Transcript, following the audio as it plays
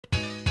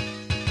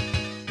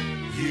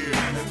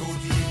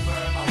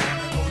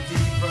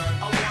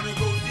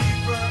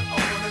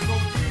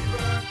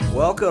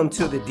Welcome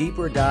to the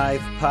Deeper Dive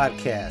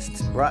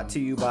Podcast, brought to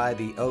you by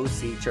the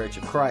OC Church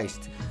of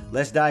Christ.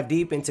 Let's dive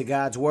deep into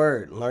God's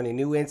Word, learning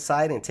new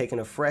insight and taking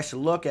a fresh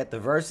look at the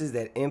verses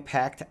that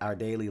impact our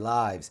daily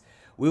lives.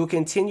 We will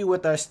continue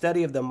with our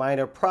study of the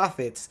minor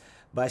prophets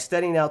by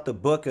studying out the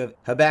book of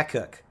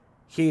Habakkuk.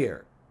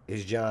 Here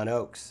is John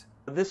Oakes.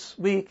 This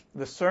week,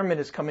 the sermon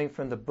is coming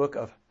from the book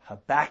of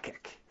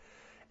Habakkuk.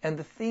 And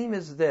the theme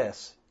is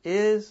this: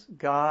 is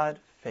God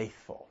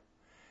faithful?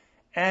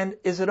 And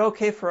is it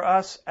okay for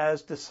us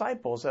as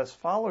disciples, as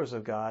followers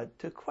of God,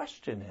 to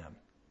question him?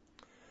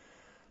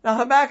 Now,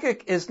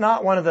 Habakkuk is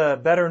not one of the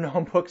better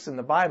known books in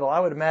the Bible. I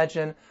would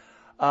imagine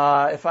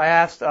if I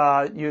asked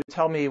you to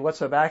tell me what's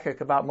Habakkuk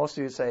about, most of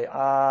you would say,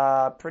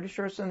 pretty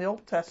sure it's in the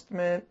Old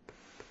Testament.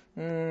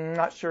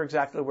 Not sure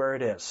exactly where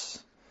it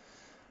is.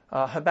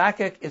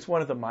 Habakkuk is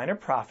one of the minor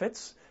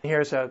prophets.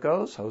 Here's how it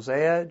goes: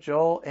 Hosea,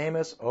 Joel,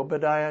 Amos,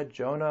 Obadiah,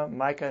 Jonah,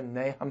 Micah,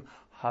 Nahum,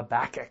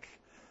 Habakkuk.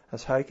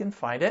 That's how you can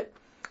find it.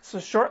 It's a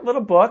short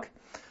little book,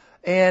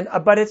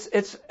 but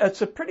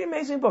it's a pretty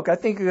amazing book. I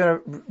think you're going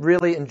to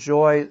really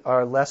enjoy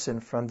our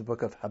lesson from the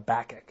book of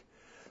Habakkuk.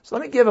 So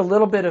let me give a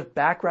little bit of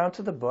background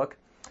to the book.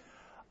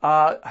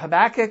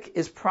 Habakkuk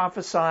is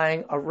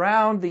prophesying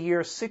around the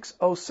year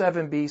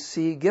 607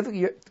 BC,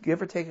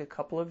 give or take a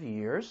couple of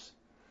years.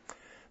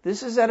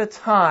 This is at a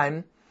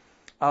time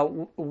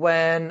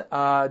when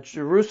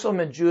Jerusalem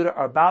and Judah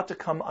are about to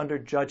come under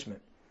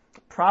judgment.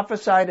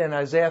 Prophesied in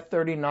Isaiah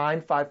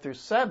 39, 5 through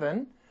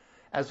 7,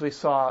 as we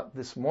saw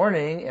this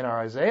morning in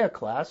our Isaiah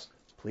class.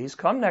 Please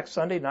come next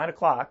Sunday, 9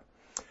 o'clock.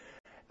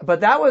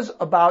 But that was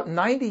about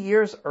 90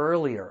 years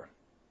earlier.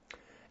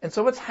 And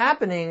so what's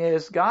happening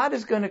is God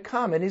is going to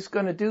come and he's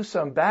going to do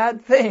some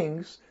bad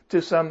things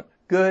to some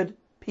good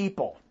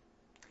people.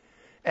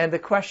 And the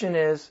question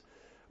is,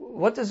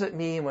 what does it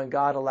mean when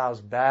God allows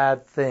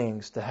bad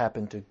things to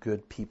happen to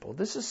good people?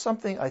 This is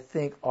something I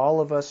think all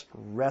of us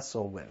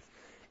wrestle with.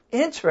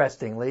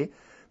 Interestingly,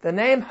 the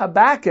name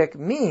Habakkuk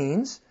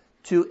means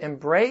to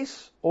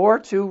embrace or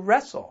to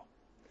wrestle.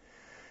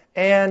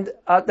 And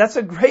that's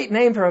a great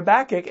name for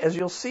Habakkuk, as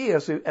you'll see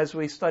as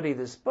we study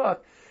this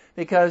book,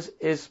 because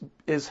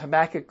is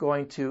Habakkuk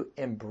going to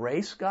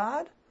embrace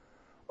God,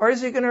 or is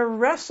he going to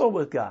wrestle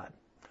with God?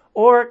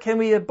 Or can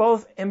we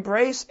both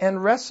embrace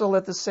and wrestle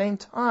at the same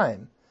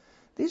time?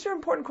 These are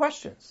important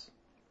questions.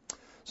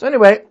 So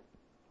anyway,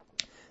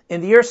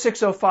 in the year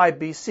 605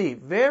 BC,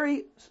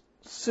 very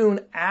soon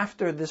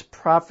after this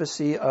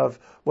prophecy of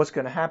what's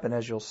going to happen,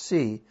 as you'll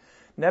see,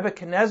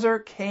 Nebuchadnezzar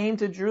came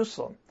to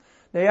Jerusalem.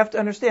 Now you have to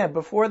understand,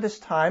 before this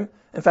time,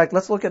 in fact,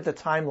 let's look at the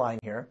timeline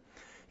here.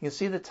 You can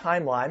see the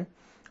timeline.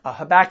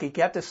 Habakkuk,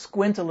 you have to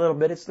squint a little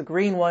bit. It's the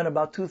green one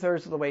about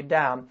 2/3 of the way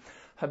down.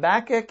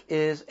 Habakkuk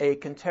is a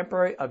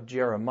contemporary of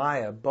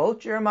Jeremiah. Both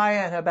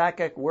Jeremiah and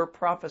Habakkuk were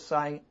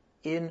prophesying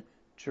in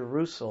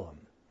Jerusalem.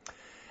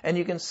 And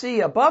you can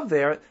see above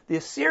there, the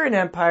Assyrian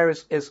Empire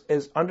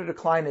is under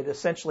decline. It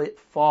essentially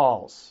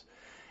falls.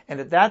 And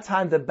at that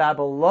time, the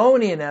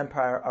Babylonian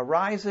Empire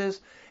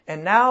arises.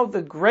 And now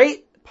the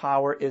great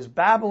power is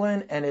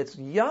Babylon and its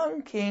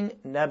young king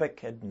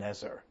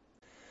Nebuchadnezzar.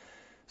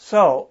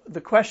 So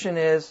the question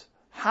is,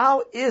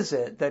 how is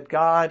it that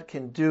God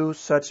can do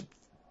such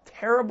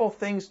terrible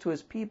things to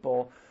his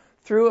people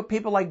through a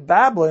people like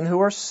Babylon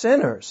who are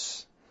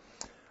sinners?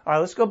 All right,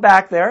 let's go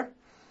back there.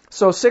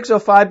 So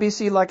 605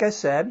 BC, like I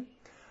said,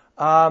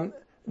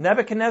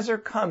 Nebuchadnezzar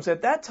comes.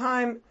 At that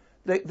time,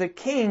 the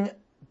king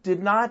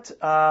did not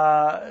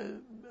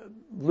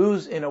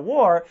lose in a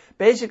war.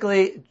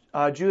 Basically,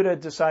 Judah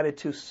decided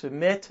to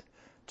submit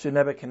to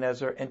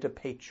Nebuchadnezzar and to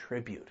pay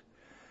tribute.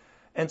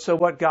 And so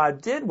what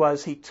God did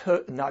was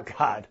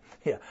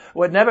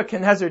what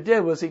Nebuchadnezzar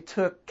did was he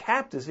took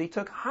captives, he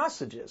took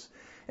hostages.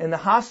 And the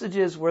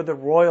hostages were the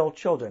royal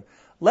children.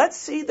 Let's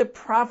see the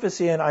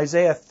prophecy in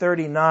Isaiah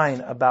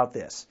 39 about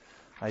this.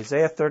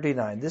 Isaiah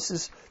 39. This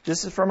is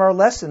from our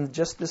lesson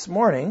just this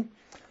morning.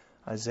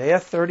 Isaiah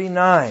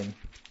 39.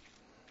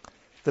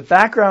 The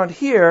background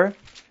here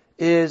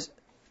is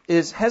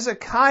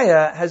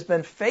Hezekiah has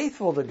been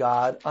faithful to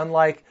God,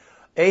 unlike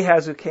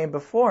Ahaz who came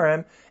before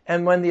him.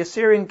 And when the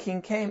Assyrian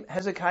king came,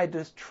 Hezekiah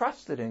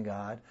distrusted in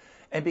God.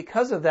 And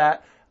because of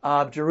that,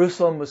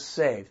 Jerusalem was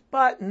saved.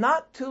 But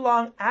not too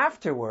long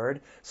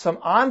afterward, some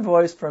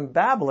envoys from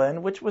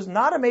Babylon, which was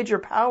not a major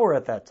power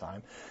at that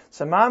time,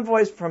 some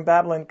envoys from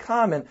Babylon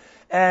come,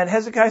 and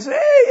Hezekiah said,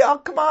 hey,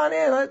 come on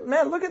in.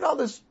 Man, look at all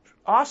this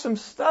awesome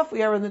stuff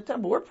we have in the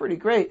temple. We're pretty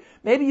great.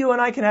 Maybe you and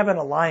I can have an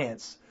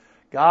alliance.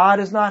 God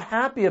is not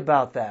happy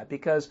about that,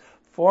 because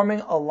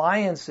forming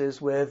alliances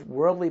with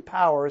worldly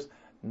powers,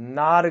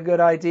 not a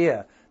good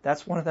idea.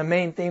 That's one of the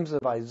main themes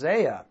of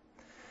Isaiah.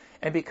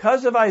 And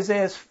because of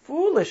Isaiah's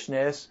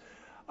foolishness,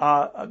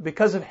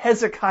 because of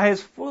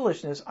Hezekiah's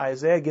foolishness,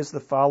 Isaiah gives the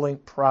following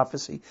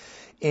prophecy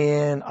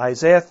in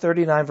Isaiah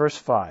 39, verse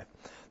 5.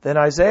 Then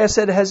Isaiah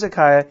said to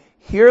Hezekiah,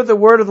 hear the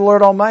word of the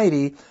Lord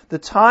Almighty. The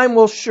time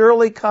will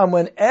surely come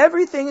when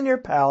everything in your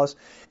palace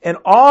and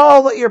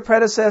all that your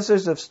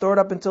predecessors have stored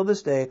up until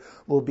this day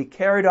will be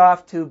carried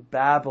off to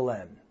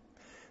Babylon.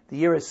 The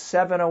year is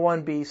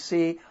 701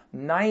 BC.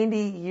 90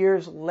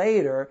 years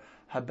later,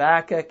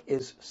 Habakkuk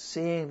is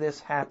seeing this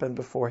happen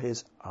before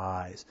his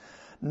eyes.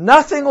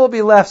 Nothing will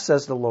be left,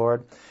 says the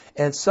Lord,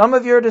 and some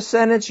of your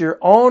descendants, your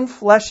own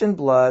flesh and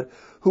blood,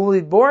 who will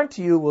be born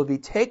to you, will be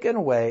taken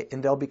away,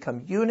 and they'll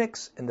become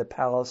eunuchs in the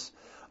palace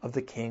of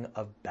the king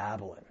of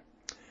Babylon.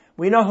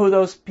 We know who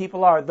those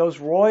people are. Those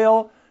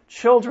royal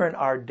children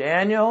are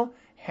Daniel,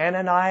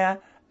 Hananiah,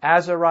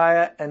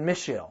 Azariah, and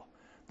Mishael.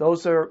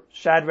 Those are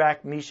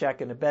Shadrach, Meshach,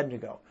 and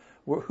Abednego,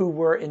 who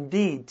were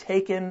indeed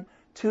taken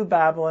to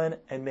Babylon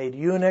and made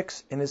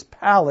eunuchs in his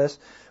palace,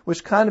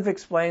 which kind of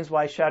explains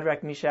why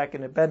Shadrach, Meshach,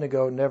 and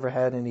Abednego never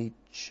had any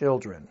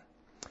children.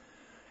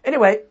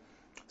 Anyway,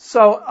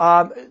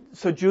 so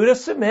Judah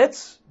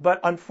submits, but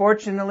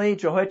unfortunately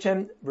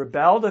Jehoiakim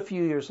rebelled a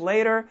few years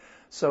later.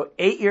 So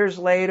 8 years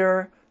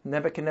later,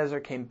 Nebuchadnezzar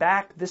came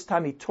back. This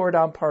time he tore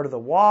down part of the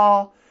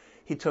wall.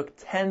 He took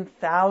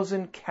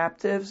 10,000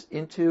 captives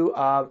into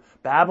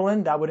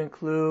Babylon. That would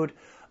include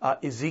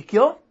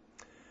Ezekiel.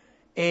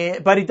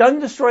 But he doesn't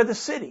destroy the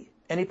city.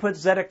 And he puts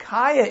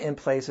Zedekiah in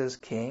place as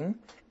king.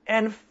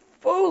 And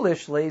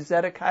foolishly,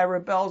 Zedekiah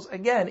rebels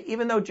again,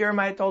 even though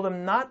Jeremiah told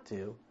him not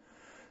to.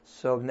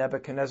 So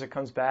Nebuchadnezzar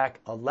comes back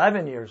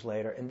 11 years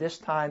later, and this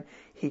time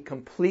he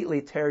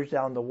completely tears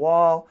down the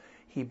wall.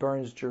 He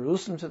burns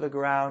Jerusalem to the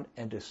ground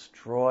and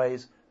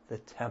destroys the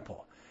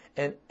temple.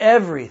 And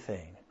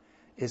everything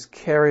is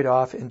carried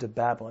off into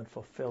Babylon,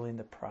 fulfilling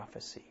the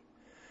prophecy.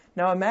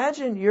 Now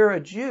imagine you're a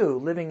Jew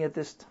living at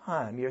this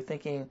time. You're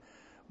thinking,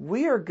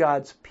 we are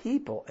God's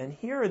people, and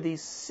here are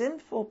these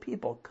sinful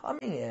people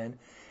coming in,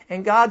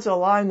 and God's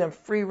allowing them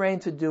free rein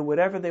to do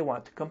whatever they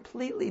want, to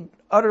completely,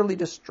 utterly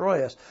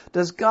destroy us.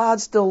 Does God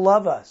still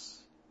love us?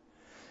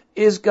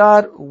 Is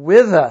God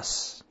with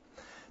us?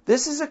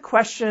 This is a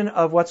question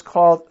of what's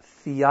called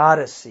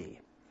theodicy.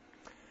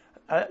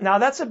 Now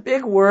that's a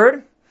big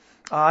word.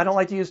 I don't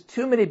like to use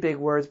too many big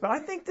words, but I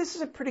think this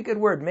is a pretty good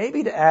word,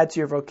 maybe to add to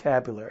your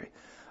vocabulary.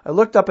 I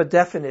looked up a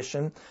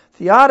definition.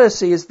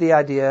 Theodicy is the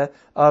idea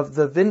of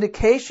the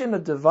vindication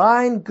of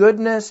divine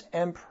goodness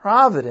and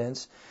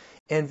providence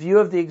in view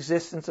of the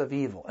existence of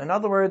evil. In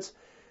other words,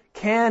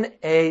 can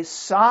a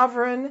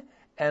sovereign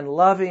and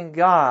loving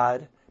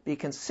God be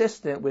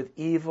consistent with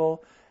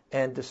evil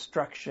and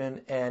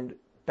destruction and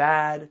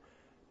bad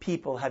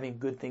people having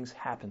good things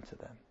happen to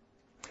them?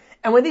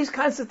 And when these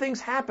kinds of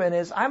things happen,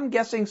 as I'm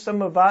guessing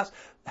some of us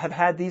have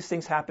had these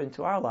things happen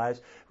to our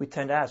lives, we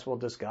tend to ask, well,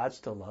 does God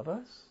still love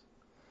us?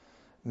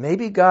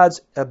 Maybe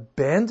God's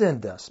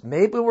abandoned us.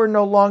 Maybe we're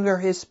no longer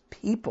his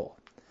people.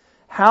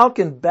 How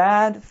can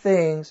bad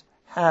things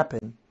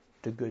happen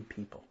to good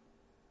people?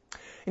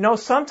 You know,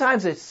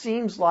 sometimes it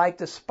seems like,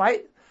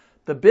 despite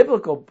the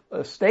biblical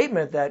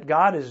statement that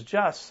God is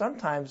just,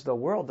 sometimes the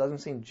world doesn't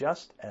seem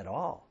just at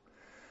all.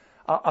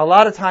 A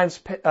lot of times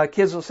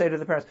kids will say to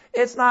the parents,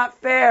 it's not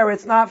fair,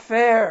 it's not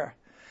fair.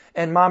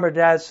 And mom or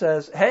dad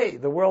says, hey,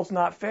 the world's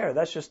not fair.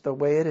 That's just the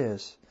way it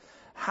is.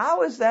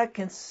 How is that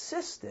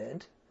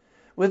consistent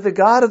with the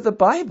God of the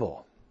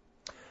Bible?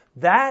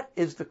 That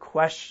is the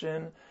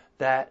question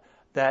that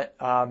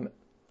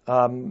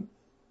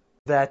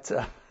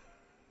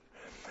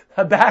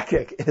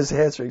Habakkuk is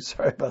answering.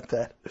 Sorry about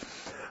that.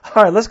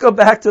 All right, let's go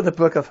back to the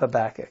book of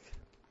Habakkuk.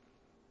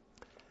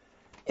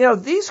 You know,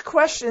 these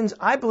questions,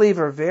 I believe,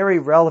 are very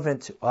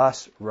relevant to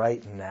us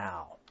right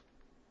now.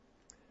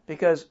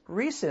 Because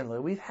recently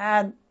we've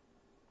gone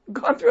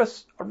through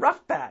a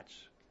rough patch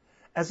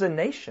as a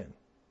nation,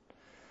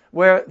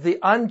 where the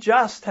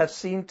unjust have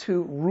seemed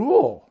to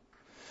rule,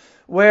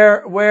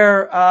 where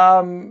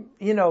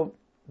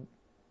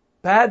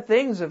bad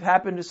things have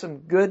happened to some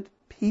good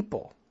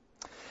people.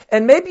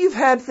 And maybe you've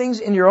had things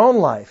in your own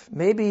life,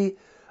 maybe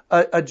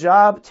a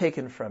job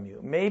taken from you,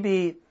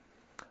 maybe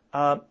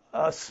a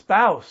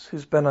spouse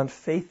who's been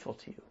unfaithful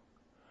to you,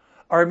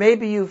 or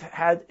maybe you've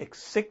had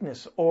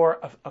sickness or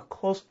a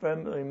close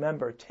family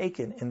member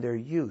taken in their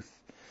youth,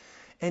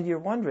 and you're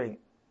wondering,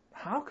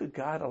 how could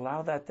God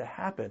allow that to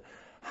happen?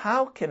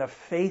 How can a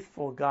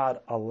faithful God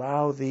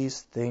allow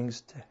these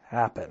things to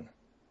happen?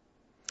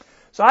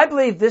 So I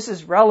believe this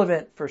is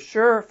relevant for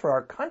sure for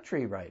our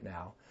country right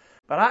now,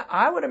 but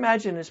I would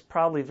imagine it's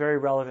probably very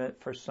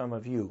relevant for some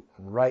of you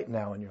right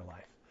now in your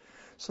life.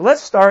 So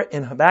let's start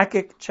in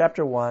Habakkuk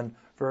chapter 1,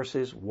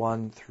 verses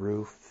 1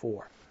 through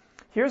 4.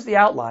 Here's the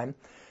outline.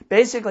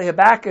 Basically,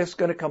 Habakkuk is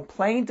going to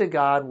complain to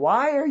God,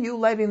 why are you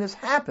letting this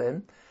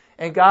happen?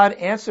 And God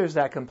answers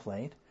that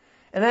complaint.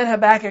 And then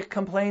Habakkuk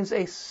complains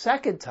a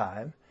second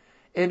time,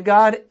 and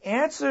God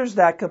answers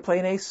that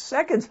complaint a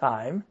second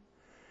time.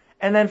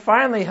 And then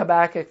finally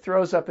Habakkuk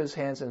throws up his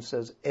hands and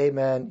says,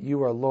 Amen,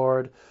 you are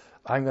Lord,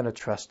 I'm going to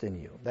trust in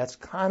you. That's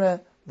kind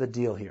of the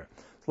deal here.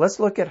 Let's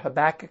look at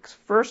Habakkuk's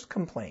first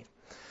complaint.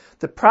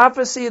 The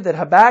prophecy that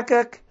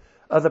Habakkuk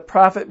the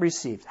prophet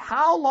received.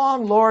 How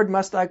long, Lord,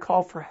 must I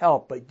call for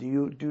help, but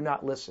you do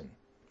not listen?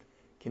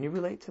 Can you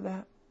relate to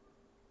that?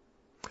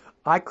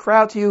 I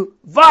cry out to you,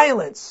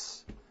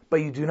 violence, but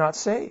you do not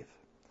save.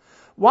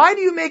 Why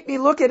do you make me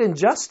look at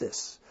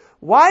injustice?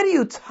 Why do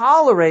you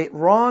tolerate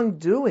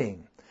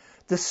wrongdoing?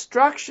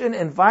 Destruction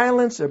and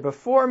violence are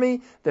before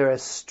me. There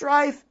is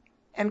strife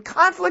and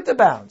conflict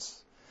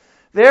abounds.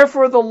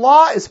 Therefore the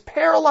law is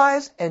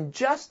paralyzed and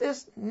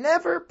justice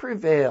never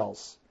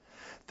prevails.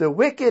 The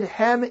wicked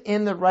hem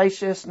in the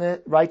righteous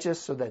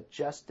so that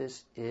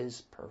justice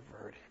is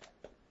perverted.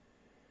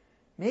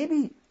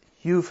 Maybe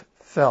you've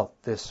felt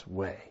this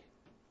way.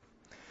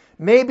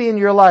 Maybe in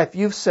your life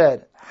you've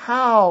said,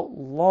 how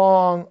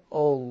long,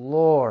 O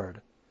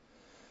Lord,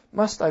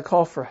 must I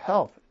call for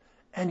help?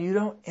 And you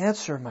don't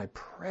answer my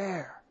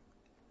prayer.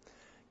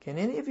 Can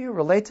any of you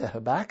relate to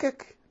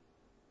Habakkuk?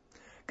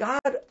 God,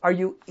 are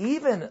you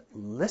even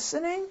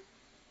listening?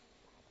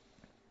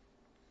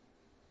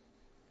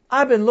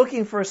 I've been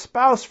looking for a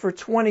spouse for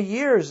 20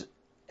 years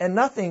and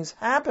nothing's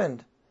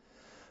happened.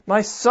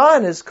 My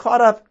son is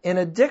caught up in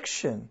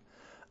addiction.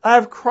 I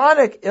have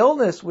chronic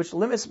illness which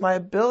limits my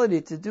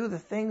ability to do the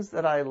things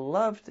that I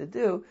love to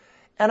do,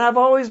 and I've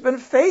always been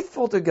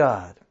faithful to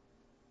God.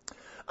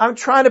 I'm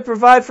trying to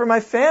provide for my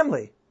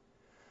family,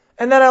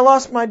 and then I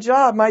lost my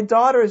job. My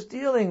daughter is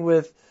dealing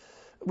with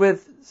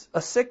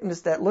a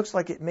sickness that looks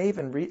like it may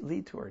even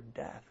lead to her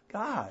death.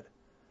 God,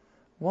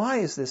 why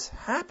is this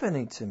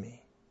happening to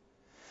me?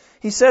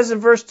 He says in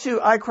verse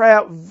 2, I cry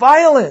out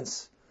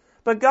violence,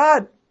 but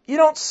God, you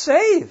don't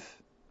save.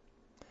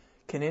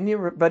 Can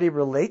anybody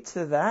relate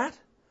to that?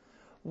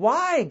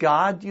 Why,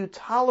 God, do you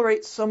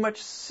tolerate so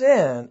much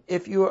sin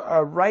if you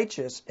are a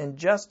righteous and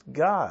just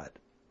God?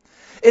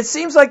 It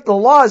seems like the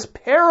law is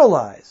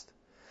paralyzed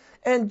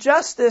and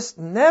justice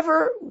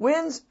never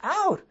wins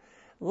out.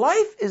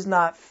 Life is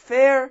not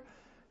fair.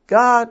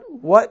 God,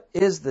 what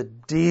is the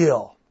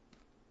deal?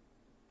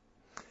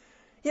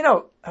 You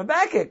know,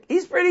 Habakkuk,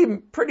 he's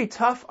pretty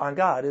tough on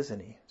God, isn't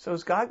he? So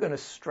is God going to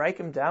strike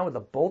him down with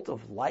a bolt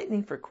of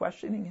lightning for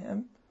questioning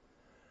him?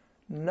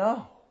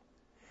 No.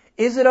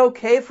 Is it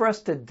okay for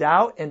us to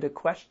doubt and to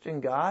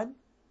question God?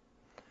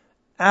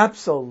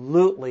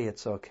 Absolutely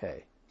it's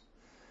okay.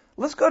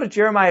 Let's go to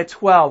Jeremiah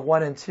 12,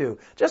 1 and 2.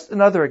 Just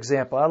another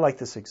example. I like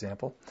this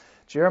example.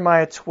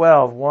 Jeremiah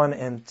 12, 1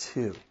 and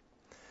 2.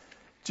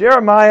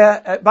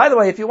 Jeremiah, by the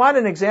way, if you want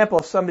an example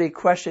of somebody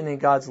questioning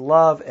God's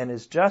love and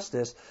His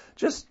justice,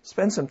 just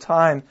spend some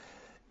time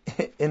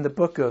in the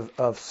book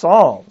of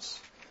Psalms.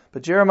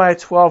 But Jeremiah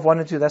 12, 1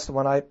 and 2, that's the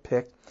one I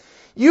picked.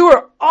 You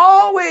are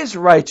always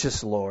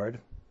righteous, Lord,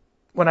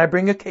 when I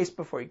bring a case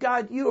before you.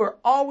 God, you are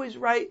always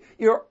right.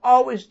 You're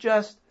always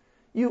just.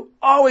 You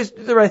always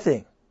do the right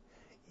thing.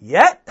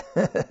 Yet,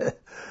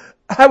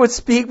 I would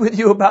speak with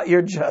you about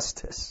your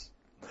justice.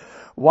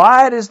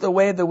 Why does the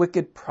way of the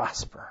wicked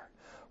prosper?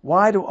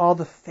 Why do all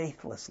the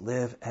faithless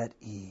live at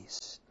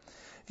ease?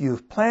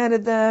 You've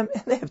planted them,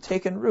 and they have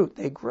taken root.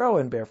 They grow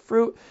and bear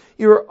fruit.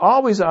 You are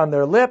always on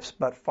their lips,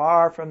 but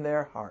far from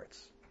their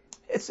hearts.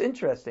 It's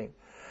interesting.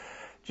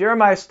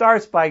 Jeremiah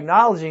starts by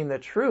acknowledging the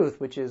truth,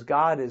 which is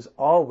God is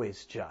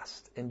always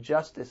just, and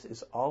justice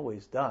is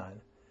always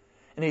done.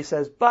 And he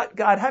says, but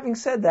God, having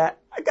said that,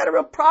 I got a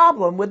real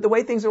problem with the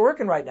way things are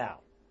working right now.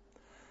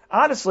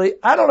 Honestly,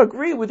 I don't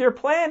agree with your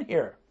plan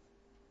here.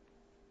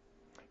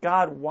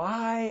 God,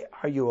 why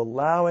are you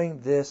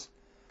allowing this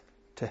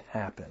to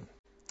happen?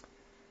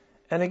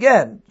 And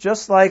again,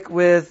 just like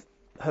with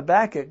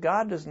Habakkuk,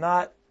 God does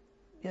not,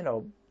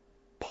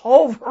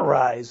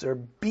 pulverize or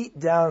beat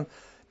down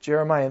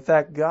Jeremiah. In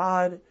fact,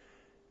 God,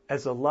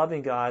 as a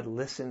loving God,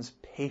 listens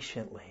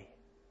patiently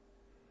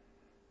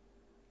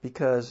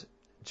because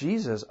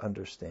Jesus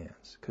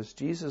understands, because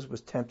Jesus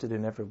was tempted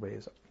in every way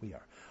as we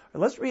are.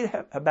 Let's read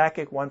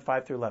Habakkuk 1,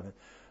 5 through 11.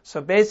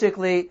 So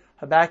basically,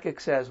 Habakkuk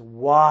says,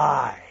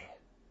 why?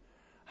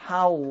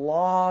 How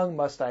long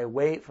must I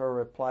wait for a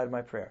reply to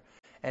my prayer?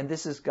 And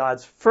this is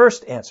God's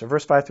first answer,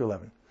 verse 5 through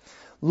 11.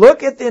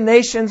 Look at the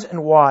nations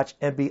and watch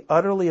and be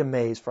utterly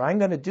amazed, for I'm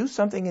going to do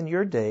something in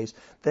your days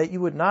that you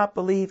would not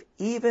believe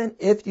even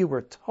if you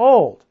were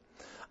told.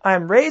 I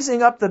am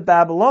raising up the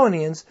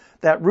Babylonians,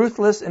 that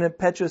ruthless and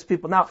impetuous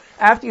people. Now,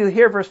 after you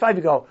hear verse 5,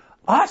 you go,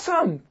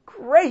 awesome,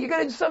 great, you're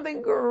going to do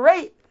something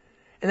great.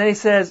 And then he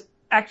says,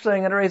 actually,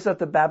 I'm going to raise up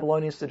the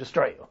Babylonians to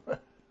destroy you.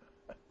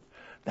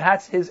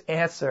 That's his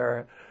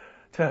answer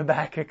to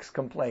Habakkuk's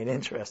complaint.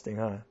 Interesting,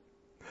 huh?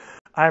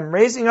 I'm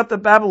raising up the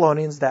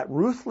Babylonians, that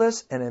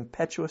ruthless and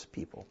impetuous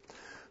people,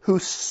 who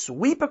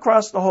sweep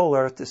across the whole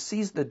earth to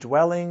seize the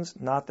dwellings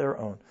not their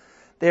own.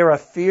 They are a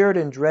feared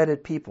and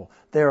dreaded people.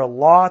 They are a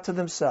law to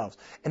themselves,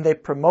 and they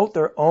promote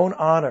their own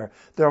honor.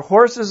 Their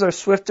horses are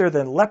swifter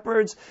than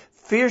leopards,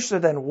 fiercer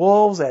than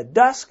wolves at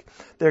dusk.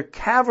 Their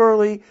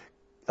cavalry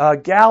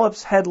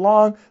gallops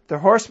headlong. Their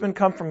horsemen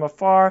come from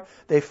afar.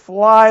 They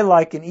fly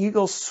like an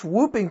eagle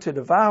swooping to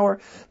devour.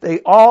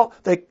 They all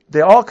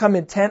come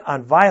intent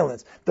on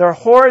violence. Their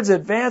hordes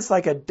advance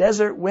like a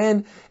desert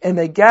wind, and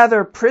they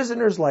gather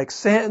prisoners like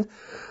sand.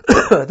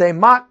 They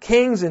mock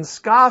kings and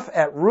scoff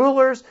at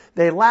rulers.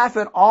 They laugh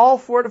at all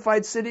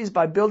fortified cities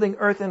by building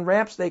earthen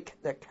ramps. They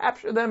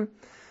capture them.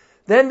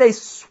 Then they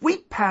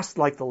sweep past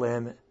like the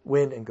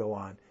wind and go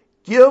on.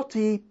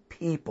 Guilty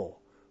people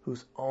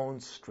whose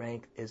own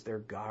strength is their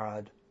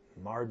god,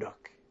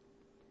 Marduk.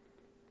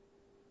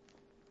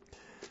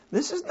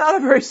 This is not a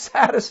very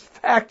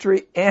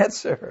satisfactory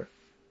answer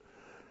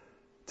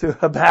to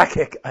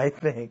Habakkuk, I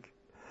think.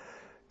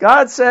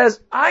 God says,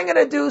 I'm going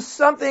to do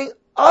something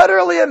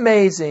utterly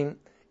amazing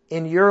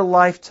in your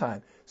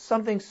lifetime.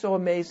 Something so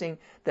amazing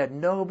that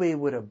nobody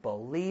would have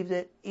believed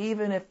it,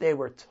 even if they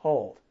were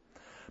told.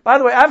 By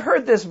the way, I've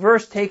heard this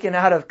verse taken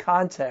out of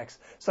context.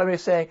 Somebody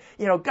saying,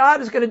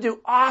 God is going to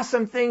do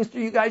awesome things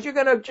through you guys. You're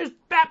going to just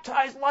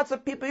baptize lots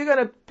of people. You're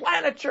going to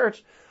plant a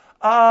church.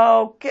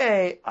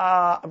 Okay,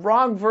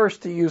 wrong verse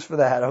to use for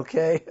that,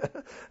 okay?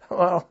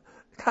 Well,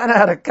 kind of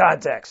out of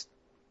context.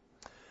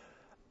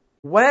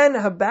 When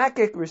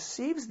Habakkuk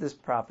receives this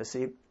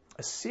prophecy,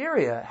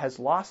 Assyria has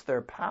lost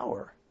their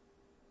power.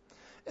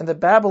 And the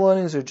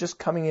Babylonians are just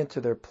coming into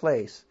their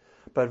place.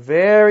 But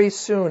very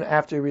soon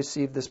after he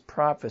received this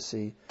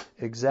prophecy,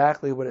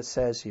 exactly what it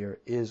says here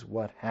is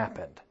what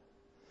happened.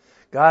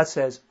 God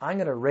says, I'm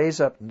going to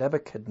raise up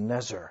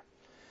Nebuchadnezzar,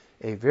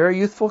 a very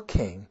youthful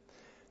king.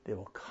 They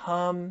will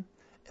come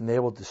and they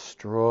will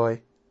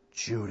destroy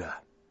Judah.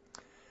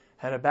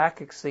 And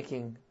Habakkuk's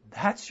thinking,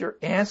 that's your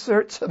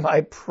answer to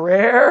my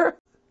prayer?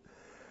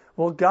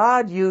 Will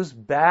God use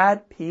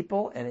bad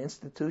people and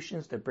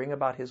institutions to bring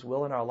about his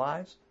will in our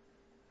lives?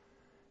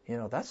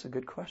 That's a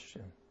good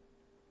question.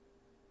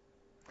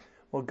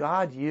 Will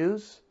God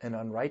use an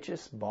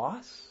unrighteous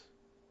boss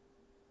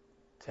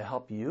to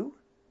help you?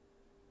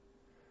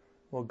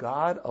 Will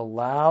God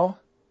allow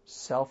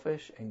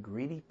selfish and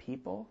greedy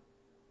people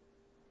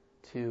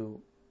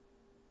to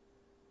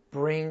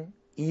bring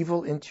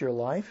evil into your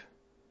life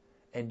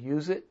and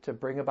use it to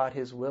bring about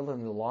his will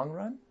in the long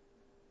run?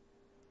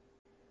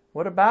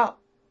 What about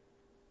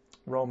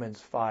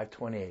Romans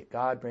 5:28?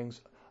 God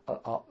brings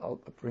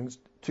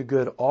to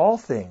good all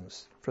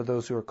things for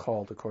those who are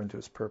called according to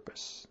his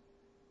purpose.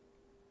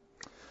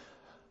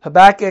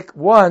 Habakkuk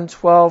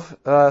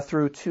 1:12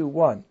 through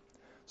 2:1.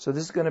 So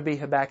this is going to be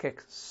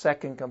Habakkuk's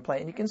second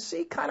complaint. And you can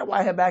see kind of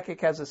why Habakkuk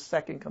has a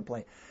second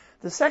complaint.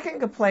 The second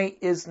complaint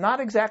is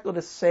not exactly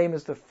the same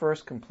as the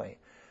first complaint.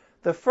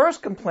 The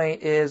first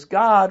complaint is,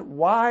 God,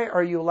 why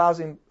are you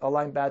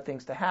allowing bad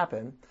things to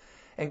happen?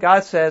 And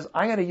God says,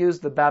 I'm going to use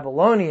the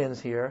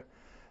Babylonians here.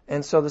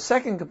 And so the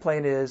second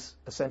complaint is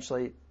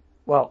essentially,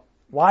 well,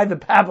 why the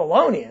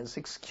Babylonians?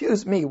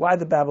 Excuse me, why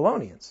the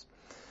Babylonians?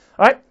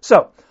 All right,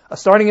 so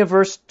starting in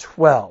verse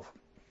 12.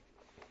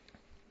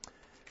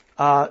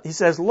 He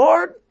says,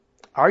 Lord,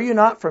 are you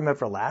not from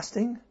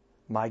everlasting?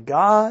 My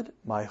God,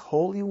 my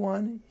Holy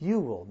One, you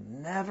will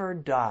never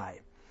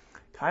die.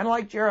 Kind of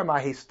like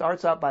Jeremiah, he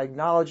starts out by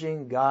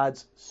acknowledging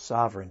God's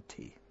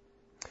sovereignty.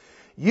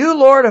 You,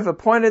 Lord, have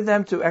appointed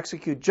them to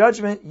execute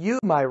judgment. You,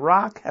 my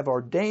rock, have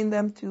ordained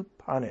them to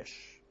punish.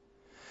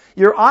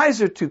 Your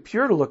eyes are too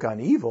pure to look on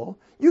evil.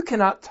 You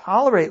cannot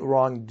tolerate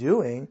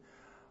wrongdoing.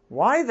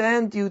 Why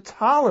then do you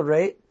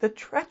tolerate the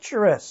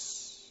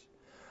treacherous?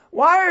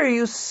 Why are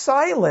you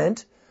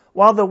silent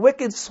while the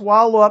wicked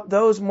swallow up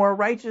those more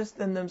righteous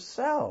than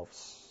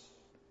themselves?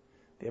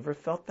 Have you ever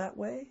felt that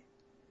way?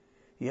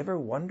 You ever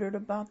wondered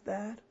about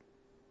that?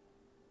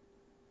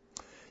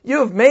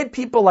 You have made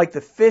people like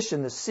the fish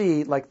in the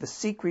sea, like the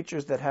sea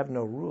creatures that have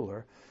no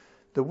ruler.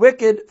 The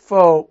wicked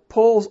foe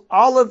pulls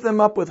all of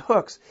them up with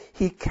hooks.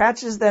 He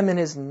catches them in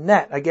his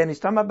net. Again, he's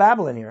talking about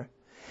Babylon here.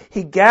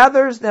 He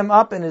gathers them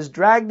up in his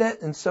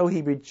dragnet, and so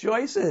he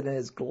rejoices and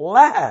is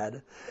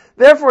glad.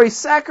 Therefore he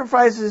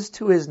sacrifices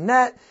to his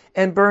net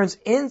and burns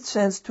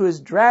incense to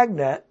his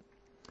dragnet.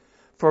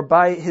 For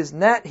by his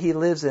net he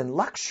lives in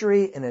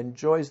luxury and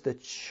enjoys the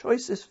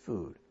choicest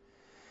food.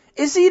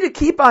 Is he to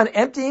keep on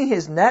emptying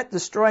his net,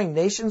 destroying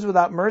nations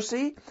without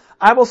mercy?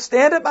 I will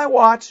stand at my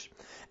watch.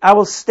 I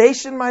will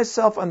station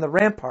myself on the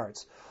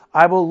ramparts.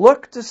 I will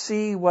look to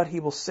see what he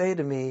will say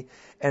to me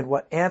and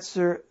what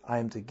answer I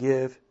am to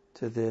give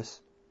to this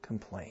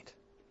complaint.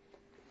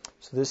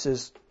 So this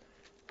is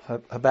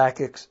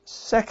Habakkuk's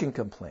second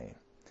complaint.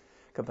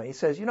 He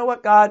says, you know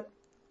what, God?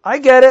 I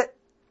get it.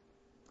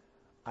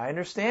 I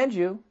understand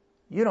you.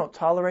 You don't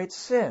tolerate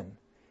sin.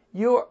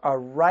 You're a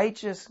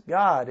righteous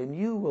God, and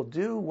you will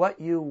do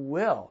what you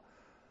will.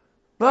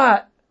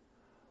 But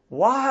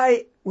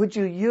why would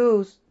you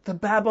use the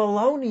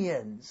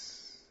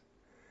Babylonians?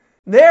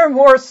 They're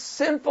more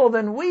sinful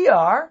than we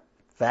are.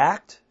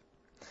 Fact.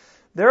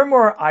 They're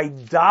more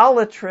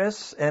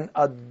idolatrous and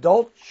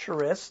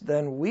adulterous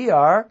than we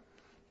are.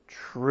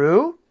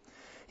 True.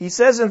 He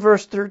says in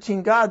verse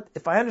 13, God,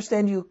 if I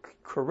understand you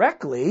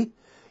correctly,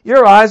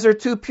 your eyes are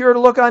too pure to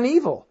look on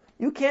evil.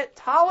 You can't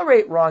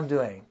tolerate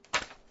wrongdoing.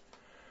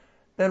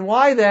 then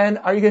why then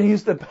are you going to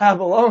use the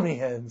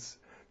Babylonians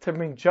to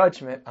bring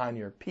judgment on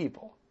your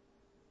people?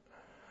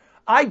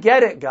 I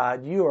get it,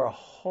 God. You are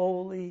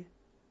holy,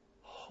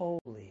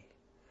 holy.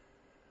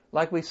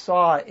 Like we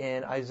saw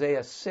in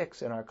Isaiah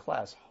 6 in our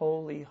class,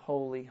 holy,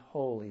 holy,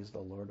 holy is the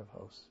Lord of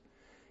hosts.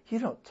 You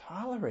don't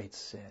tolerate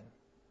sin.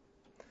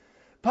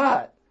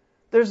 But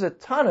there's a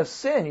ton of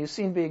sin you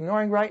seem to be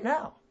ignoring right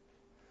now.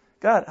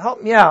 God,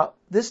 help me out.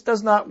 This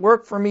does not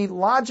work for me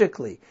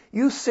logically.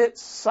 You sit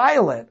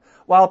silent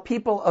while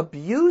people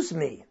abuse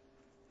me.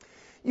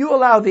 You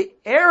allow the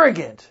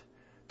arrogant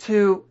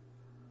to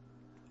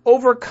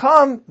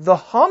overcome the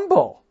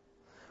humble.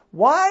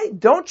 Why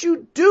don't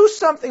you do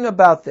something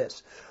about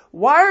this?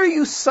 Why are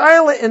you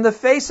silent in the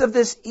face of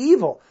this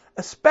evil,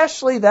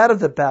 especially that of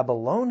the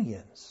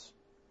Babylonians?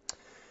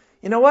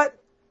 You know what?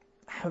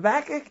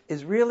 Habakkuk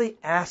is really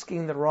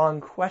asking the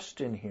wrong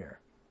question here.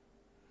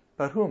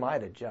 But who am I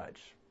to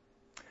judge?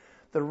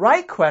 The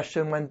right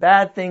question when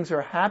bad things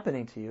are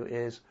happening to you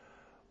is,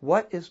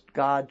 what is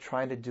God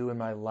trying to do in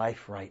my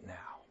life right now?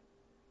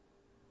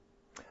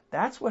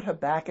 That's what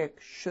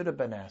Habakkuk should have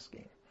been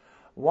asking.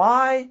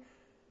 Why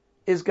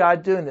is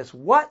God doing this?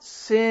 What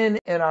sin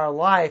in our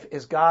life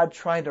is God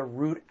trying to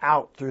root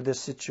out through this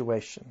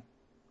situation?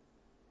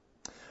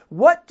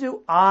 What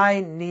do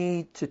I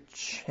need to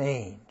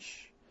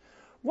change?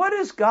 What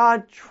is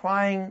God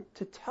trying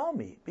to tell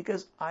me?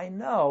 Because I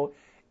know,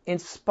 in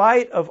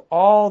spite of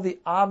all the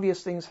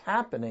obvious things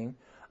happening,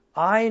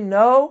 I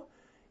know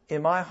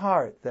in my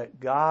heart that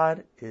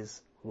God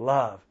is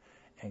love,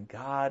 and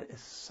God is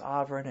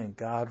sovereign, and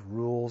God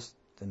rules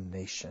the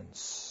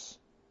nations.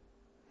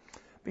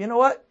 But you know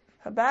what?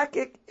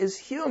 Habakkuk is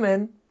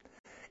human,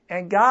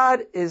 and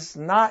God is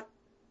not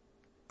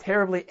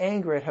terribly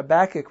angry at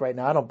Habakkuk right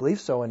now. I don't believe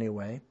so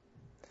anyway.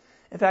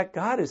 In fact,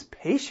 God is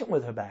patient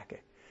with Habakkuk,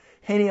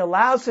 and He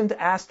allows him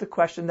to ask the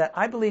question that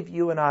I believe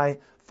you and I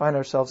find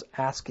ourselves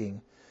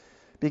asking,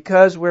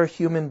 because we're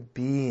human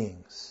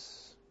beings.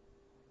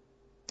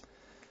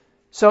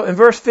 So in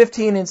verse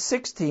 15 and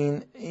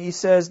 16, he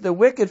says, the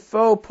wicked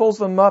foe pulls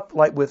them up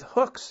like with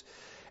hooks,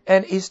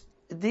 and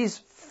these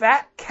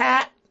fat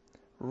cat,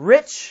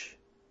 rich,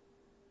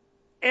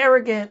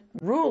 arrogant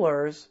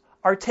rulers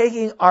are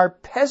taking our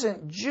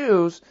peasant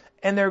Jews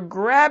and they're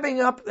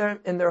grabbing up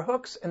in their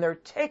hooks and they're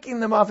taking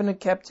them off into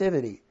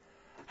captivity.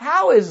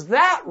 How is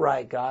that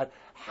right, God?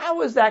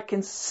 How is that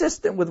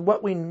consistent with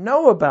what we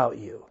know about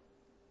you?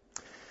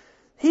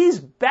 He's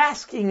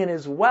basking in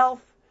his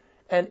wealth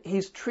and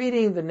he's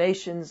treating the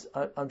nations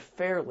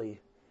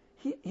unfairly.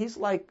 He's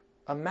like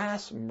a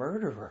mass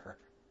murderer.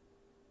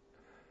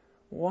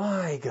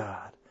 Why,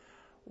 God?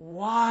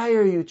 Why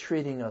are you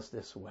treating us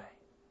this way?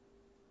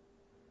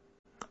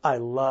 I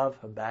love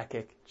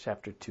Habakkuk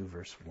chapter 2,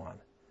 verse 1.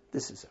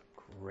 This is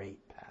a great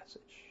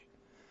passage.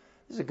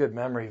 This is a good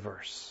memory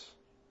verse.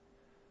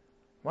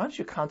 Why don't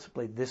you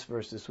contemplate this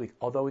verse this week?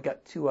 Although we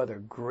got two other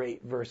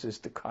great verses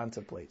to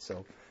contemplate,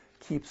 so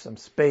keep some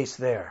space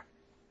there.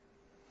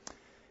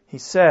 He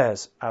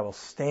says, I will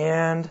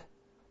stand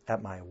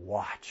at my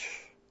watch,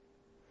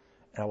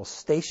 and I will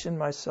station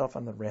myself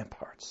on the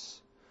ramparts.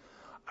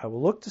 I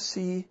will look to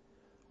see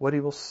what he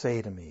will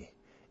say to me,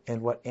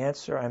 and what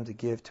answer I am to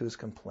give to his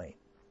complaint.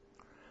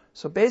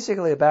 So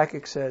basically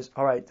Habakkuk says,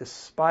 all right,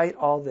 despite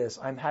all this,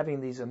 I'm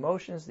having these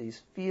emotions, these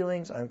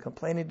feelings, I'm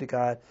complaining to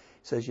God.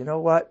 He says, you know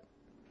what?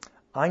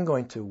 I'm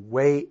going to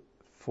wait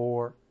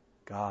for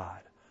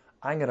God.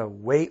 I'm going to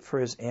wait for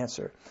his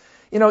answer.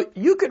 You know,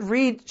 you could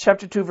read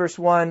chapter 2, verse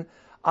 1,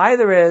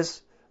 either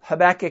as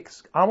Habakkuk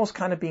almost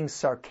kind of being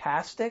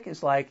sarcastic.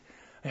 It's like,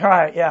 all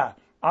right, yeah,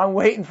 I'm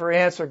waiting for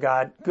answer,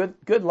 God.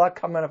 Good luck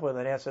coming up with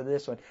an answer to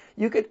this one.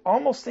 You could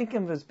almost think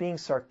of him as being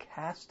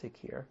sarcastic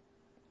here.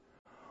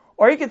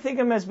 Or you could think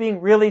of him as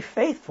being really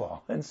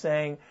faithful and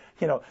saying,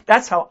 you know,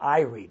 that's how I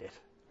read it.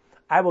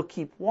 I will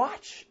keep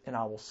watch and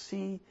I will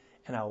see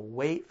and I'll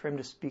wait for him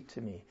to speak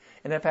to me.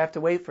 And if I have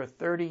to wait for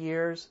 30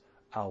 years,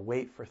 I'll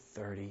wait for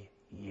 30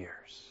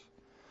 years.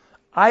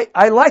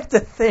 I like to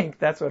think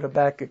that's what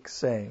Habakkuk's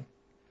saying.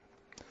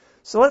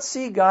 So let's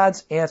see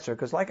God's answer.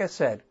 Because like I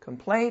said,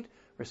 complaint,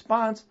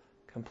 response,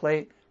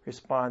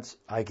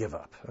 I give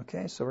up.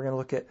 Okay, so we're going to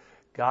look at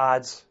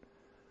God's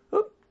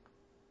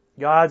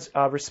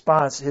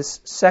response, his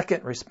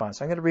second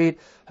response. I'm going to read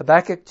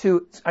Habakkuk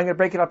 2. I'm going to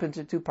break it up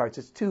into two parts.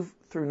 It's 2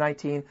 through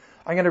 19.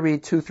 I'm going to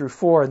read 2 through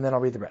 4, and then I'll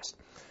read the rest.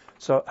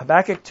 So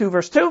Habakkuk 2,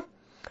 verse 2.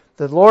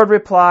 The Lord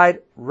replied,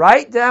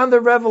 write down the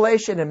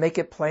revelation and make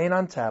it plain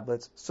on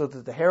tablets, so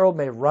that the herald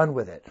may run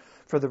with it.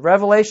 For the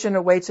revelation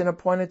awaits an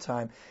appointed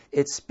time.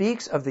 It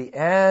speaks of the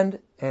end,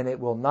 and it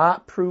will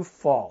not prove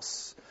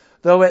false.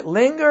 Though it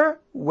linger,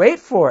 wait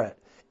for it.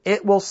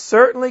 It will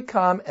certainly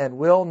come and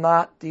will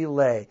not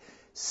delay.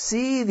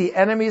 See, the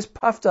enemy is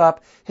puffed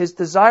up. His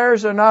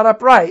desires are not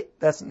upright.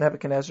 That's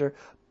Nebuchadnezzar.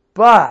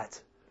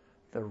 But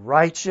the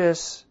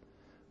righteous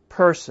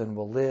person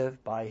will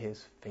live by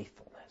his faithfulness.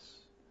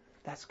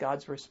 That's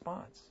God's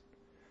response.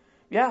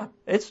 Yeah,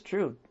 it's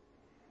true.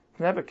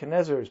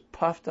 Nebuchadnezzar is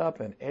puffed up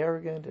and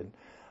arrogant, and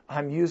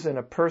I'm using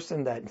a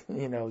person that,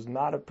 is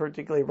not a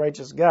particularly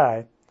righteous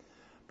guy.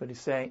 But he's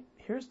saying,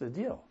 here's the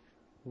deal.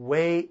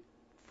 Wait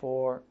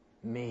for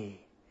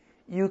me.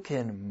 You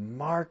can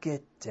mark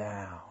it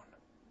down.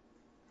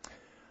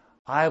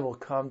 I will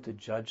come to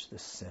judge the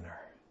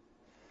sinner.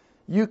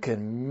 You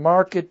can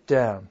mark it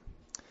down.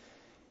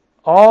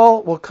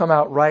 All will come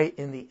out right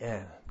in the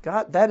end.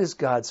 God, that is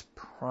God's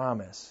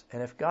promise.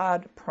 And if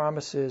God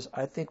promises,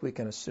 I think we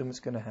can assume it's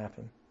going to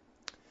happen.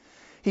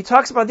 He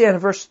talks about the end in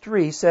verse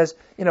 3. He says,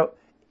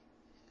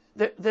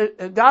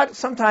 God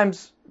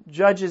sometimes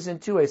judges in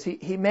two ways.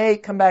 He may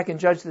come back and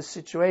judge the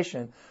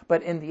situation,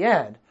 but in the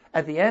end,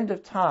 at the end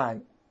of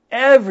time,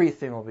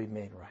 everything will be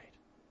made right.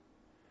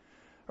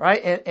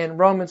 Right? In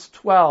Romans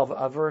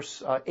 12,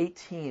 verse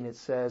 18, it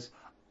says,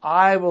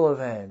 I will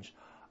avenge.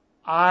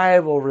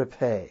 I will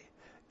repay.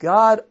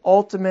 God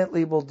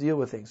ultimately will deal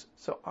with things.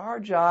 So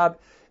our job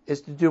is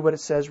to do what it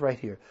says right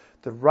here.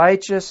 The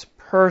righteous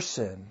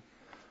person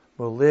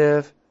will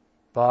live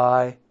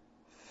by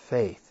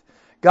faith.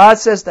 God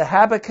says to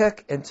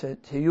Habakkuk and to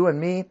you and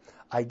me,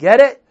 I get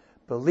it.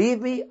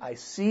 Believe me, I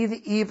see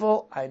the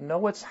evil. I know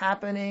what's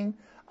happening.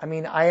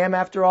 I am,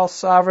 after all,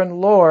 sovereign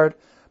Lord.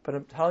 But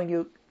I'm telling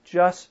you,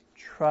 just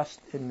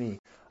trust in me.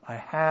 I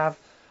have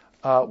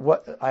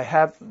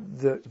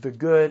the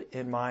good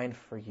in mind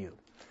for you.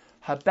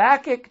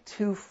 Habakkuk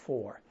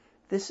 2:4.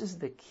 This is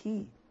the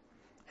key.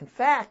 In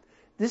fact,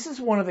 this is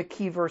one of the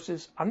key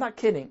verses, I'm not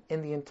kidding,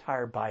 in the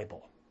entire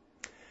Bible.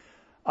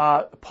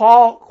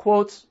 Paul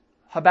quotes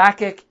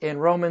Habakkuk in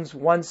Romans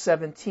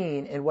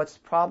 1:17 in what's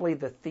probably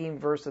the theme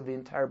verse of the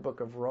entire book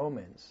of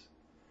Romans.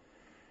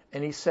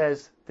 And he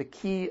says the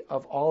key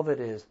of all of it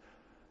is,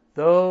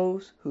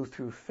 those who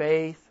through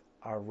faith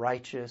are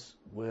righteous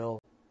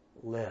will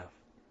live.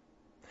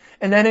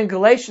 And then in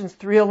Galatians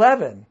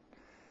 3:11,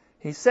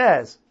 he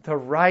says, the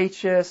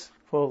righteous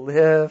will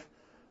live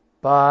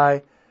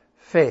by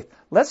faith.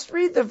 Let's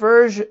read the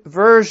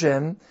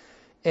version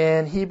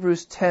in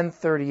Hebrews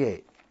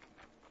 10:38.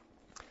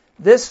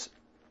 This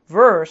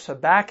verse,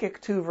 Habakkuk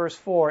 2 verse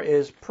 4,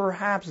 is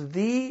perhaps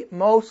the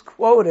most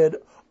quoted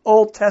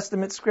Old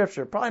Testament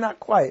scripture. Probably not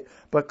quite,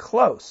 but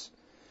close.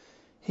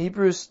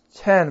 Hebrews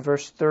 10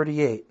 verse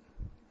 38.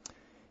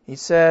 He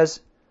says,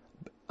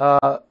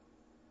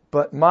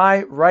 but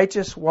my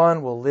righteous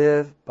one will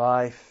live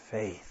by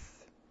faith.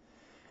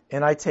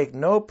 And I take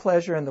no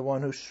pleasure in the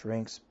one who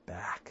shrinks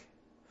back.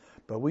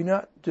 But we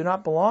do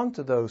not belong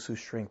to those who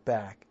shrink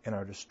back and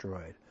are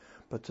destroyed,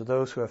 but to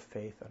those who have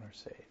faith and are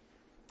saved.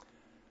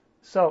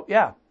 So,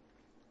 yeah,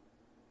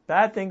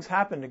 bad things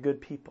happen to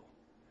good people.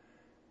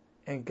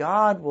 And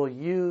God will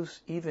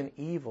use even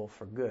evil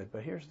for good.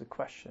 But here's the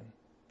question.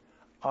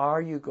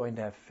 Are you going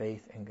to have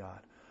faith in God?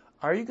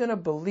 Are you going to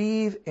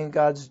believe in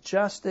God's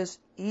justice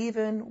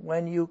even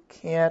when you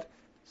can't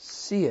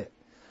see it?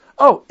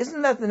 Oh,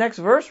 isn't that the next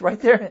verse right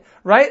there?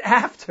 Right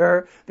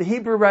after the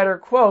Hebrew writer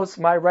quotes,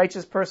 my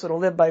righteous person will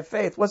live by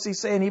faith. What's he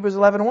say in Hebrews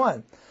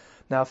 11:1?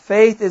 Now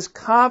faith is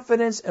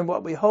confidence in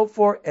what we hope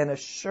for and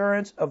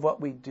assurance of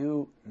what we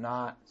do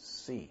not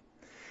see.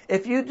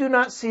 If you do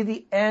not see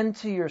the end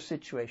to your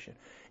situation,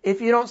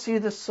 if you don't see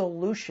the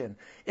solution,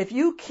 if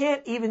you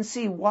can't even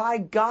see why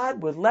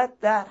God would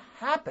let that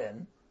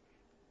happen,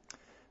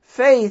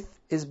 faith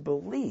is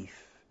belief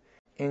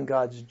in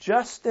God's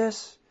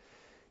justice,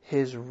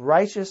 His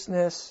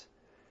righteousness,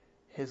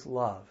 His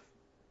love,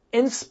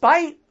 in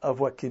spite of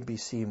what can be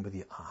seen with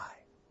the eye.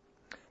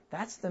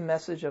 That's the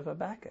message of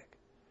Habakkuk.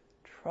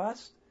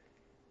 Trust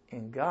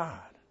in God.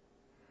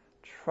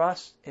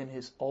 Trust in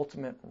His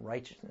ultimate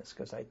righteousness.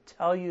 Because I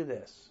tell you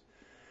this,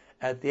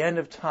 at the end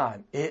of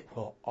time, it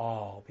will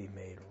all be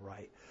made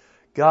right.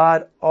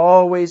 God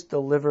always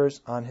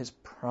delivers on His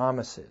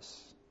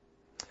promises.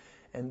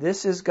 And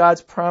this is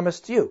God's promise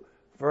to you.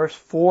 Verse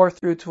 4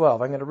 through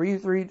 12. I'm going to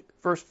reread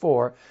verse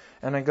 4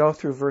 and I go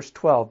through verse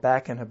 12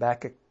 back in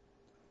Habakkuk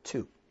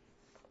 2.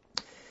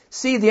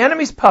 See, the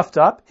enemy's puffed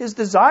up. His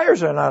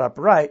desires are not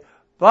upright,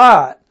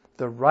 but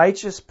the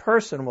righteous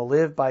person will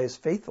live by his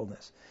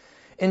faithfulness.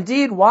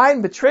 Indeed,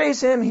 wine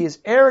betrays him. He is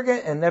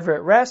arrogant and never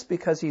at rest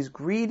because he's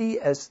greedy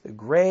as the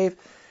grave,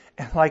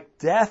 and like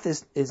death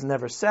is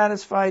never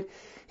satisfied.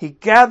 He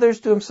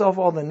gathers to himself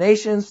all the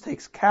nations,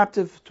 takes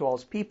captive to all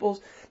his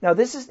peoples. Now,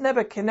 this is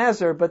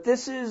Nebuchadnezzar, but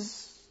this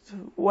is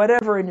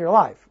whatever in your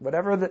life,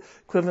 whatever the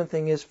equivalent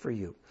thing is for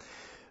you.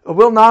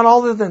 Will not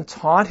all of them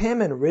taunt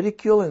him and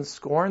ridicule and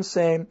scorn,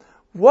 saying,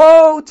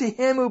 woe to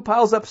him who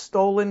piles up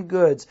stolen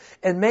goods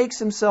and makes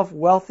himself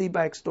wealthy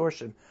by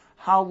extortion.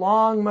 How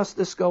long must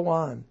this go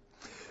on?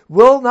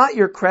 Will not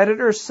your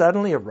creditors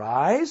suddenly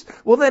arise?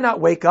 Will they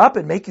not wake up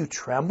and make you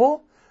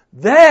tremble?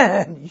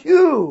 Then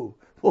you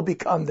will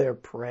become their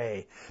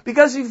prey.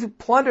 Because you've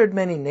plundered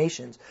many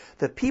nations,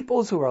 the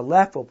peoples who are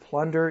left will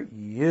plunder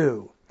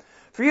you.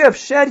 For you have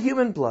shed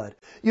human blood.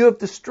 You have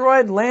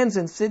destroyed lands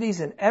and cities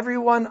and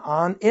everyone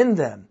in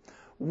them.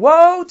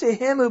 Woe to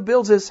him who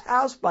builds his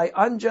house by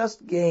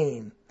unjust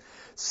gain,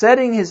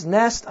 setting his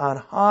nest on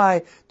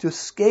high to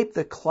escape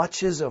the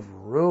clutches of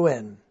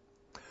ruin.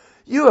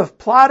 You have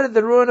plotted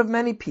the ruin of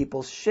many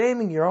peoples,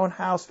 shaming your own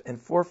house and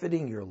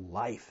forfeiting your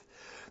life.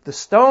 The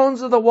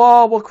stones of the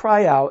wall will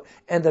cry out,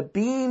 and the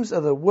beams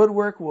of the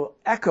woodwork will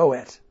echo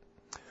it.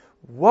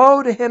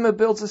 Woe to him who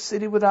builds a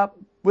city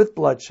with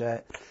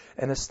bloodshed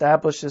and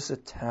establishes a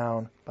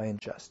town by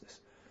injustice.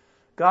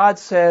 God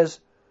says,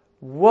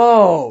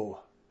 woe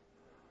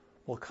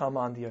will come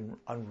on the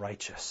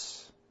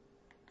unrighteous.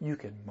 You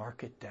can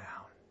mark it down.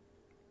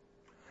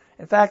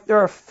 In fact, there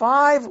are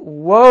 5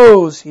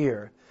 woes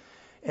here.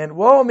 And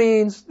woe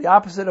means the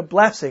opposite of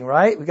blessing,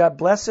 right? We got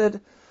blessed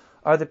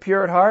are the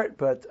pure at heart,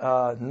 but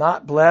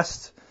not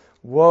blessed.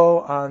 Woe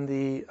on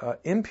the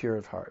impure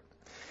at heart.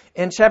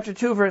 In chapter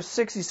 2, verse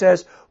 6, he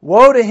says,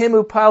 woe to him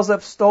who piles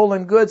up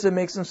stolen goods and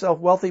makes himself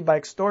wealthy by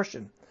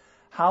extortion.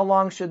 How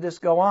long should this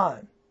go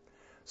on?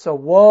 So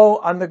woe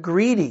on the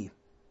greedy.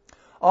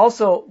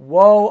 Also,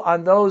 woe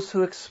on those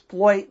who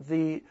exploit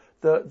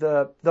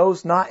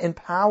those not in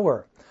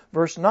power.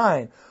 Verse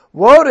 9,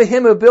 woe to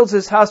him who builds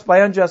his house by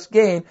unjust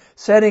gain,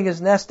 setting his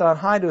nest on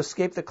high to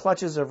escape the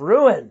clutches of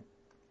ruin.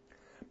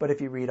 But if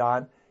you read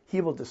on,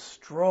 he will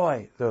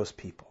destroy those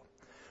people.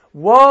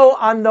 Woe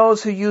on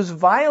those who use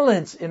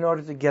violence in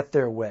order to get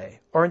their way,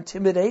 or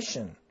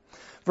intimidation.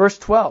 Verse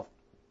 12,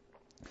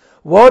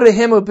 woe to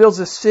him who builds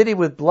a city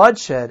with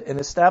bloodshed and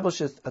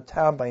establishes a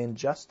town by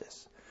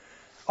injustice.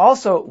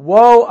 Also,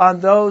 woe on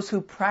those who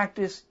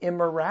practice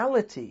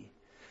immorality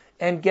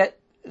and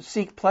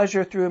seek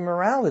pleasure through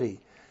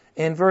immorality.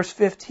 In verse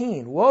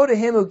 15, woe to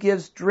him who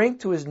gives drink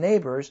to his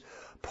neighbors,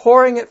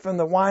 pouring it from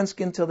the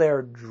wineskin till they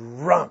are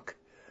drunk,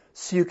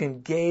 so you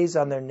can gaze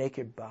on their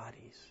naked bodies.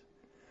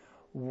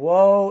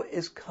 Woe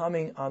is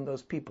coming on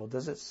those people.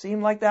 Does it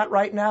seem like that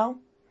right now?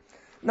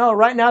 No,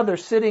 right now they're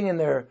sitting in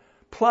their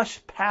plush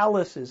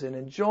palaces and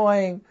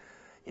enjoying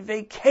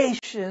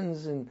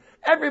vacations, and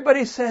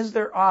everybody says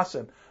they're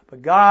awesome.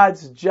 But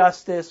God's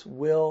justice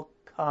will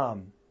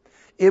come.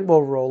 It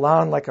will roll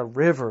on like a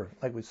river,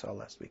 like we saw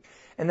last week.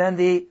 And then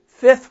the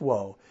 5th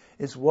woe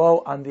is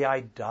woe on the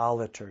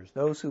idolaters,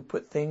 those who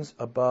put things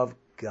above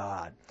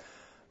God.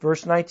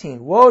 Verse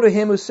 19, woe to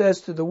him who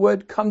says to the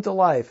wood, come to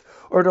life,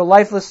 or to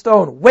lifeless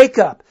stone, wake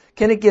up.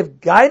 Can it give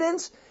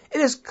guidance?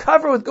 It is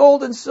covered with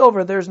gold and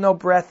silver. There's no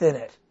breath in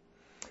it.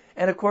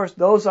 And of course,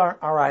 those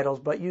aren't our idols,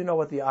 but you know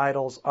what the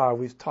idols are.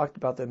 We've talked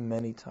about them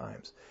many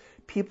times.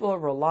 People are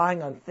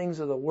relying on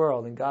things of the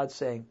world, and God's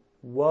saying,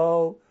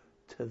 woe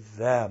to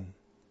them.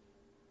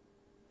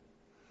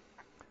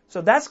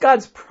 So that's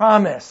God's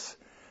promise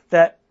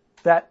that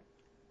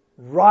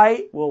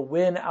right will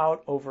win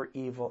out over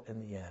evil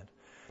in the end.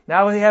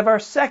 Now we have our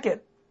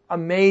second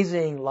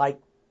amazing,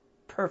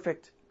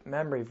 perfect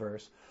memory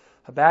verse,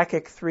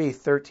 Habakkuk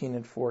 3:13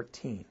 and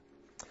 14.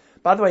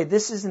 By the way,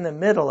 this is in the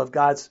middle of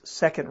God's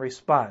second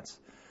response.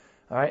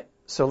 All right,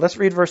 so let's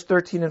read verse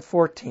 13 and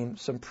 14.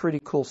 Some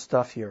pretty cool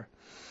stuff here.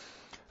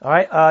 All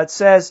right, it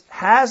says,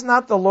 has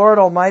not the Lord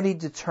Almighty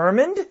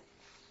determined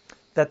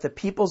that the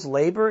people's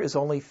labor is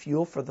only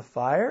fuel for the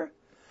fire,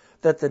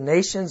 that the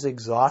nations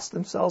exhaust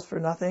themselves for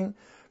nothing?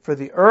 For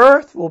the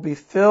earth will be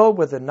filled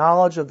with the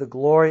knowledge of the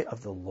glory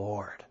of the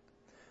Lord,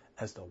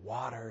 as the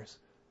waters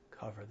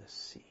cover the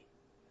sea.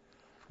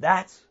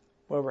 That's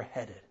where we're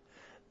headed.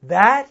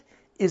 That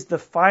is the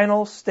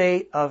final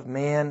state of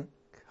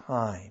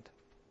mankind.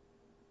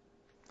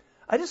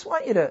 I just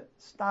want you to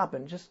stop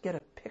and just get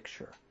a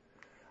picture.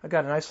 I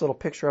got a nice little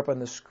picture up on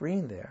the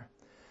screen there.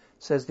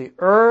 It says, the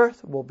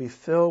earth will be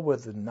filled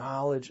with the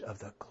knowledge of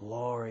the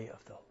glory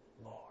of the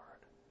Lord.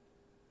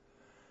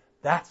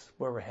 That's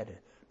where we're headed.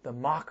 The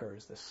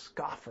mockers, the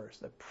scoffers,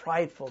 the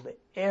prideful, the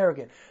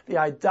arrogant, the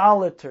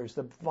idolaters,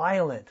 the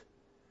violent.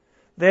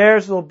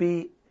 Theirs will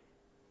be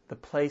the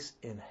place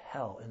in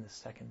hell in the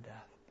second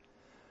death.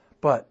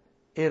 But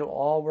it'll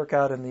all work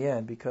out in the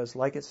end because,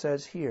 like it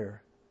says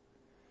here,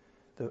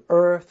 the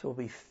earth will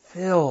be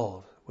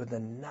filled with the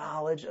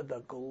knowledge of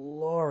the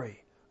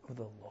glory of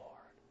the Lord,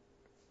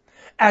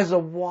 as the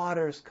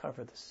waters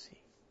cover the sea.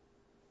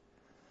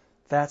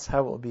 That's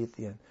how it will be at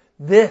the end.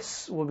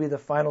 This will be the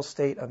final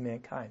state of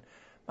mankind.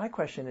 My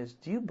question is,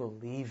 do you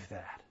believe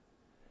that?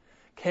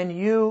 Can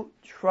you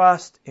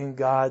trust in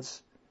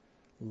God's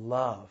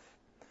love?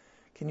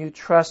 Can you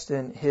trust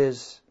in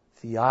His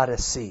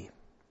theodicy?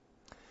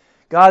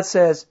 God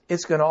says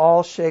it's going to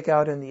all shake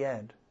out in the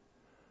end.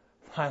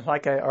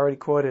 Like I already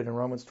quoted in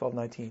Romans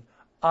 12:19,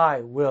 I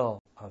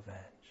will avenge.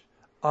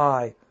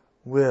 I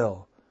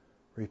will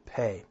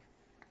repay.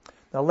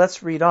 Now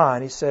let's read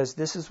on. He says,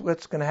 this is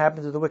what's going to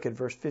happen to the wicked,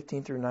 verse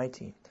 15 through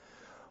 19.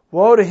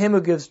 Woe to him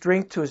who gives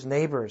drink to his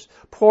neighbors,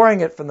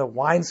 pouring it from the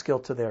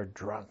wineskin till they are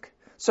drunk,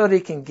 so that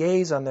he can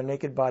gaze on their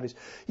naked bodies.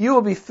 You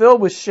will be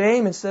filled with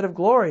shame instead of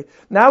glory.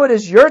 Now it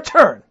is your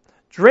turn.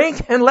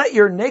 Drink and let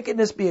your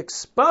nakedness be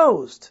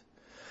exposed.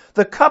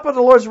 The cup of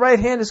the Lord's right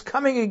hand is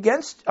coming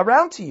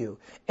around to you,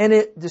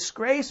 and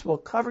disgrace will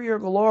cover your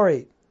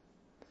glory.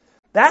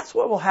 That's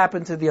what will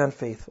happen to the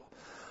unfaithful.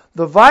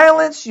 The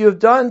violence you have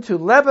done to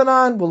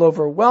Lebanon will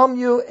overwhelm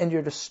you, and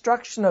your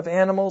destruction of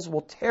animals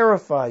will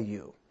terrify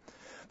you.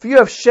 For you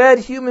have shed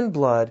human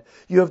blood,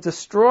 you have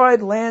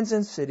destroyed lands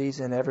and cities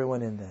and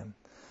everyone in them.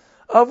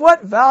 Of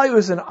what value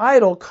is an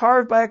idol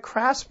carved by a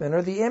craftsman,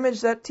 or the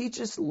image that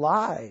teaches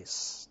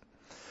lies?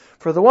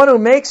 For the one who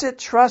makes it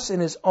trusts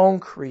in his own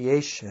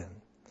creation,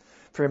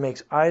 for he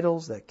makes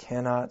idols that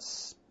cannot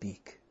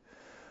speak.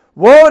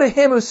 Woe to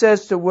him who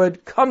says to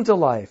wood, come to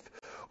life,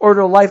 or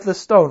to a lifeless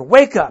stone,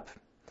 wake up.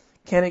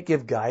 Can it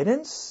give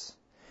guidance?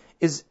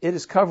 It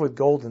is covered with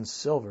gold and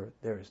silver.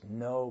 There is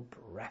no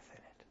breath in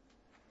it.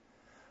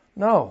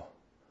 No.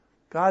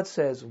 God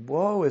says,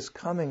 woe is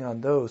coming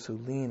on those who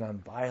lean on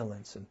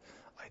violence and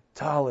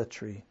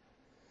idolatry.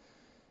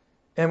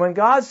 And when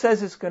God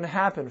says it's going to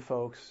happen,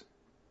 folks,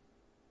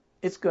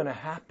 it's going to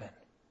happen.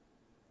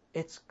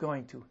 It's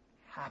going to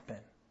happen.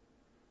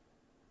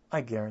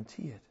 I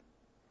guarantee it.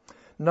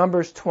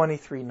 Numbers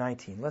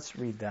 23:19. Let's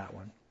read that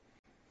one.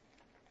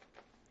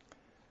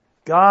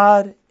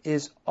 God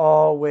is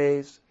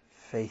always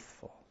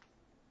faithful.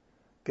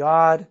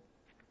 God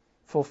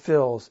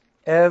fulfills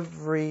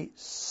every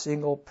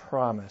single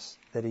promise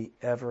that he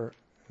ever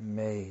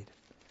made.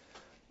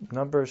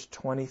 Numbers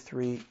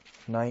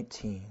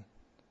 23:19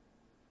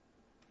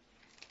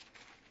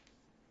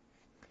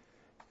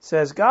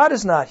 says, God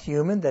is not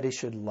human that he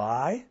should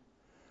lie,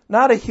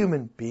 not a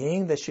human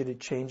being that should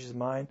change his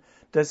mind.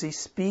 Does he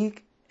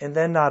speak and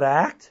then not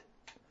act?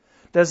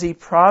 Does he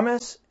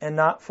promise and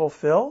not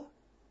fulfill?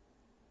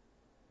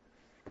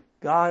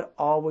 God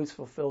always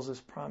fulfills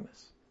his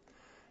promise.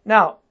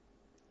 Now,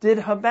 did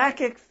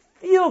Habakkuk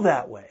feel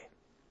that way?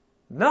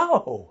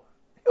 No,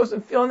 he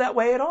wasn't feeling that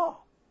way at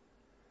all.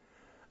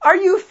 Are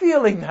you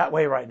feeling that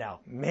way right now?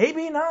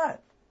 Maybe not.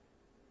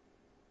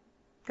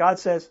 God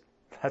says,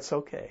 that's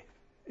okay.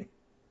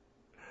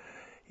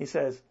 He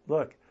says,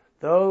 look,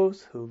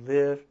 those who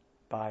live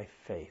by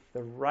faith,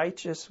 the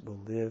righteous will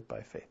live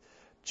by faith.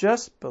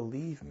 Just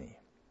believe me.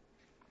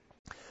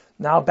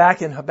 Now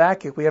back in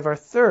Habakkuk, we have our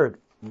third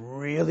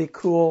really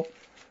cool,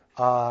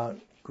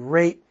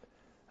 great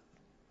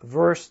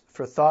verse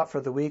for thought for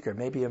the week, or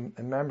maybe a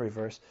memory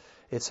verse.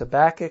 It's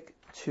Habakkuk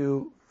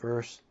 2,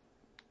 verse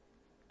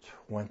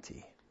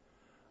 20.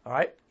 All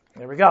right,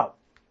 there we go.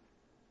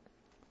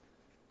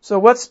 So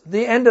what's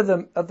the end of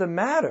the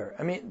matter?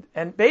 I mean,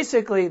 and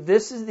basically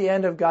this is the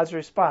end of God's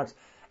response.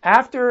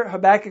 After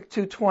Habakkuk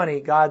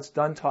 2:20, God's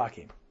done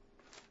talking.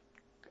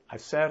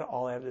 I've said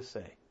all I have to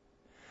say.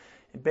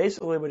 And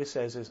basically what he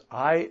says is,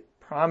 I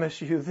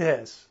promise you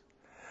this,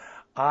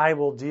 I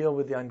will deal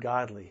with the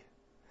ungodly.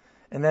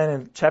 And then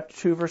in chapter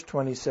 2, verse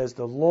 20, he says,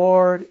 the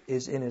Lord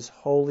is in his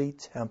holy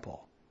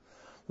temple.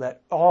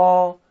 Let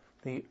all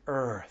the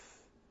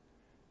earth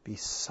be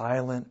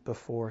silent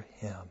before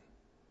him.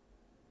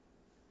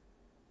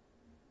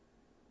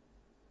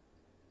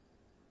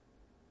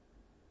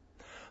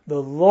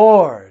 The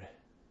Lord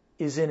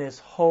is in his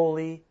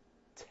holy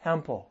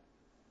temple.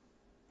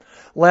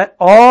 Let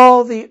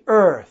all the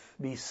earth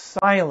be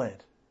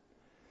silent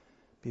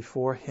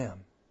before him.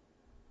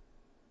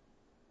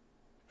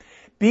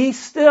 Be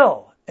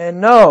still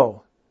and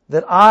know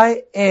that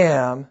I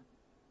am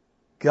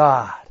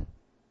God.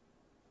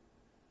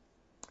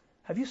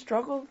 Have you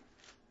struggled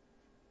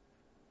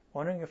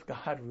wondering if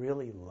God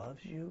really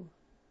loves you?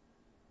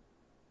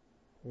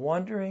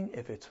 Wondering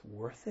if it's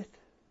worth it?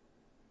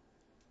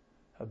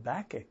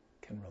 Habakkuk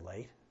can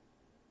relate.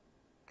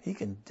 He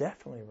can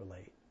definitely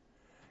relate.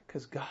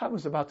 Because God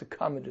was about to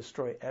come and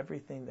destroy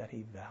everything that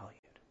he valued.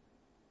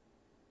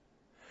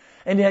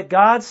 And yet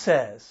God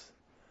says,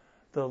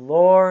 the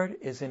Lord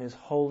is in his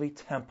holy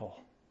temple.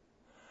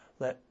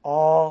 Let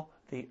all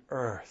the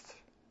earth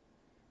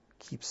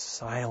keep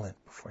silent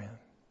before him.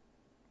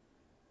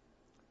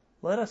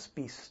 Let us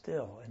be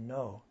still and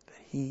know that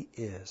he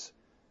is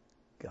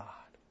God.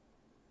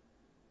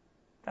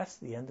 That's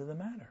the end of the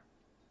matter.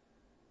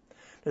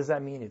 Does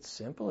that mean it's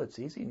simple, it's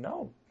easy?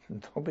 No,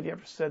 nobody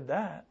ever said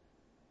that.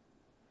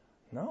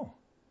 No.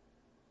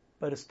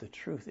 But it's the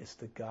truth. It's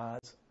the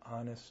God's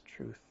honest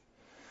truth.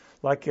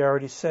 Like I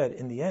already said,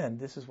 in the end,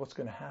 this is what's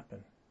going to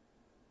happen.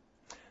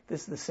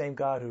 This is the same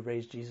God who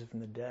raised Jesus from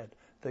the dead,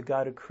 the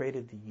God who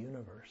created the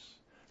universe,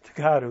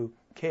 the God who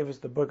gave us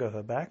the book of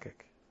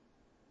Habakkuk.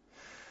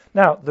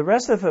 Now, the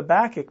rest of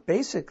Habakkuk,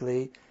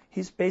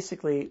 he's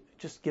basically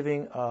just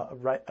giving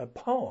a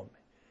poem.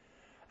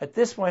 At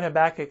this point,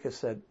 Habakkuk has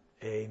said,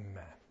 Amen.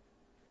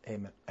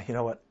 Amen. You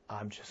know what?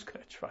 I'm just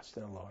going to trust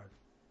in the Lord.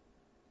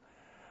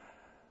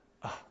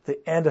 Oh, the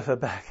end of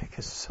Habakkuk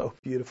is so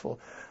beautiful.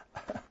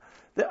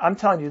 I'm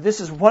telling you, this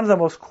is one of the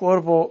most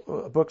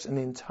quotable books in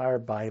the entire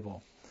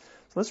Bible.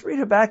 So let's read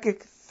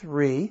Habakkuk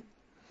 3,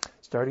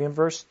 starting in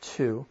verse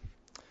 2.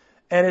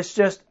 And it's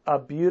just a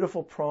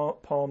beautiful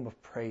poem of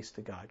praise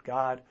to God.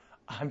 God,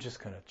 I'm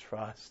just going to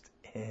trust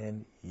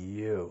in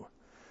you.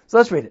 So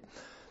let's read it.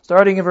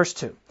 Starting in verse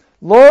 2.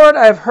 Lord,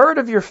 I have heard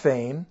of your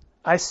fame.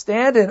 I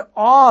stand in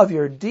awe of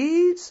your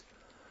deeds.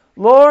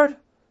 Lord,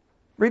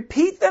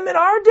 repeat them in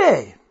our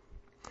day.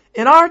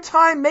 In our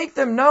time, make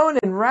them known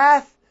in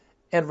wrath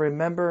and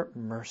remember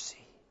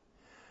mercy.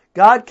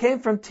 God came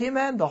from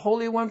Teman, the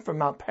Holy One from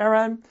Mount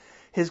Paran.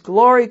 His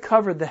glory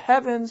covered the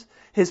heavens.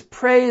 His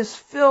praise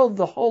filled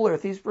the whole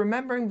earth. He's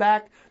remembering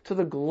back to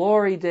the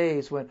glory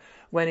days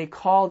when he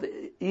called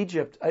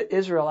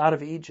Israel out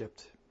of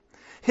Egypt.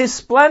 His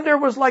splendor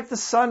was like the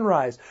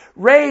sunrise.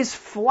 Rays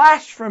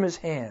flashed from his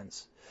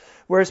hands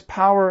where his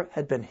power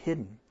had been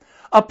hidden.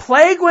 A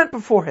plague went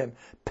before him.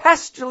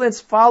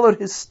 Pestilence followed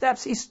his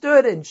steps. He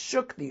stood and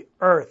shook the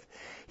earth.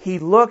 He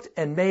looked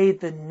and made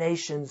the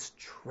nations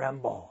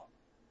tremble.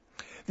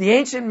 The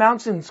ancient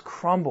mountains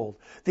crumbled.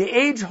 The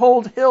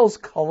age-old hills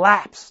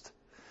collapsed.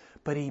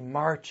 But he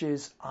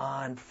marches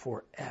on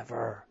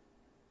forever.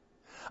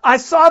 I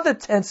saw the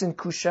tents in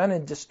Cushan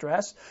in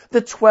distress,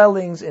 the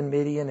dwellings in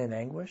Midian in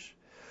anguish.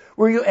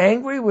 Were you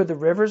angry with the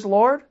rivers,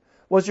 Lord?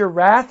 Was your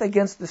wrath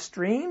against the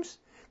streams?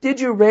 Did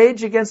you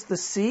rage against the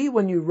sea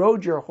when you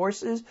rode your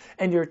horses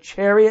and your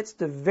chariots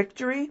to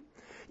victory?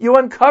 You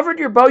uncovered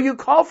your bow, you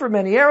called for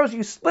many arrows,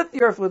 you split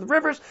the earth with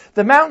rivers,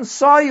 the mountains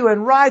saw you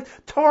and writhed,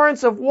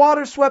 torrents of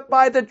water swept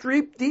by, the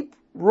deep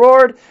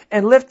roared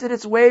and lifted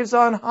its waves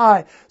on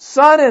high.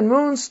 Sun and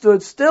moon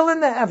stood still in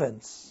the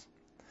heavens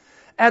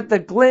at the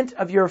glint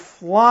of your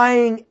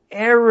flying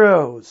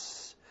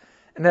arrows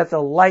and at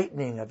the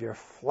lightning of your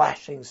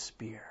flashing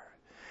spear.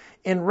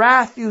 In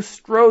wrath you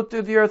strode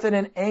through the earth, and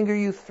in anger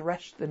you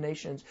threshed the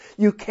nations.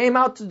 You came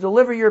out to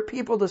deliver your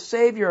people, to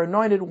save your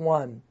anointed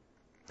one.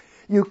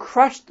 You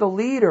crushed the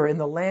leader in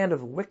the land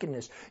of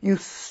wickedness. You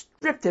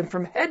stripped him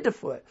from head to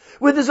foot.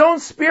 With his own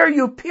spear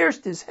you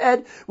pierced his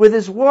head. With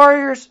his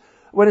warriors,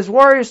 when his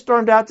warriors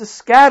stormed out to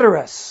scatter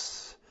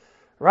us,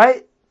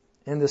 right?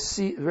 In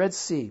the Red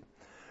Sea.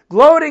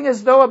 Gloating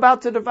as though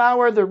about to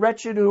devour the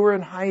wretched who were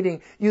in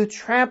hiding. You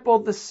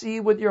trampled the sea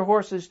with your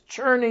horses,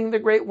 churning the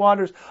great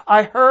waters.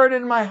 I heard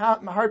and my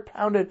heart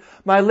pounded.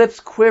 My lips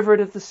quivered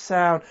at the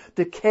sound.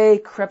 Decay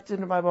crept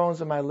into my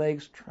bones and my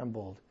legs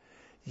trembled.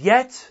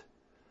 Yet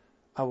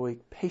I will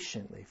wait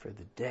patiently for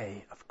the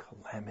day of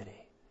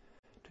calamity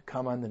to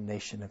come on the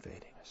nation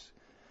invading us.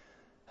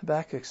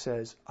 Habakkuk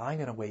says, I'm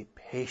going to wait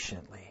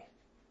patiently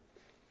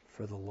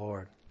for the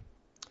Lord.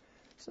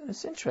 So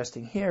it's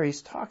interesting here. He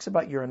talks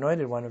about your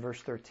anointed one in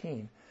verse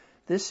 13.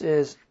 This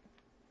is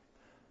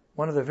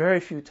one of the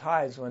very few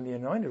times when the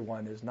anointed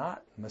one is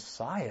not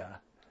Messiah.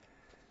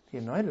 The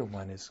anointed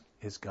one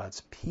is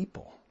God's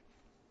people.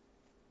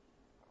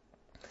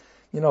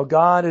 You know,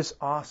 God is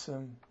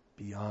awesome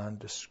beyond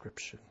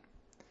description.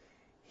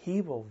 He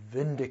will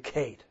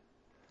vindicate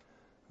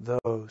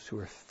those who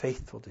are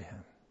faithful to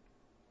him.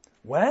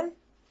 When?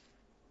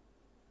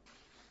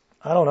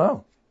 I don't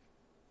know.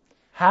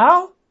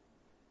 How?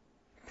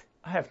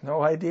 I have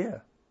no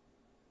idea.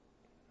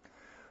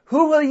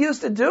 Who will he use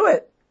to do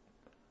it?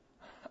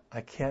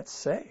 I can't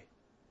say.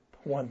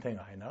 One thing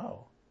I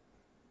know,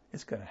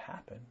 it's going to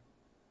happen.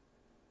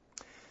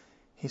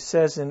 He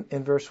says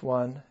in verse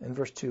 1, in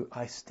verse 2,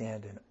 I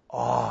stand in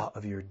awe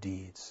of your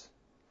deeds.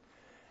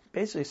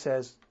 Basically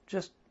says,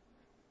 just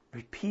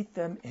repeat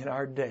them in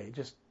our day.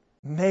 Just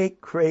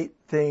make great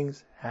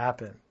things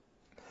happen.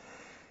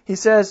 He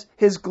says,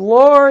 his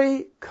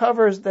glory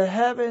covers the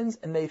heavens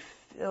and they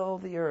fill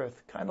the earth.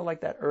 Kind of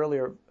like that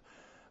earlier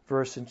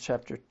verse in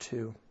chapter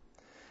 2.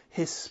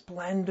 His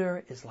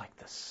splendor is like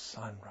the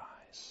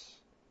sunrise.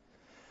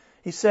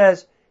 He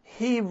says,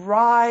 he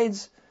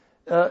rides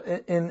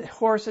in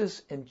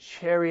horses and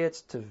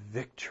chariots to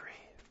victory.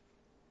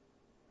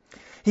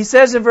 He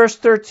says in verse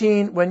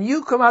 13, when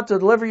you come out to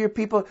deliver your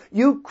people,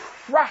 you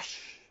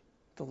crush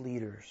the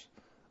leaders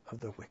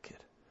of the wicked.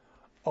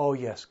 Oh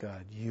yes,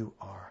 God, you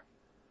are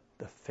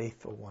the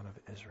faithful one of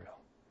Israel.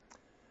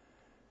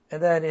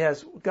 And then it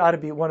has got to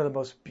be one of the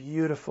most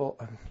beautiful,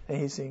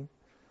 amazing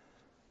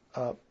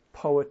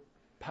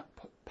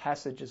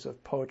passages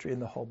of poetry in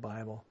the whole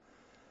Bible.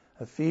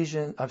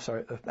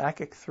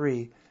 Habakkuk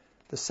 3,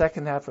 the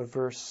second half of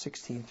verse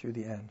 16 through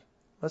the end.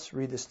 Let's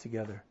read this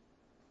together.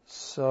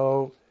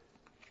 So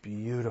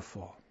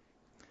beautiful.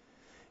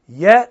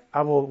 Yet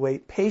I will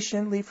wait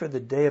patiently for the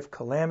day of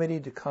calamity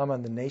to come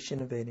on the nation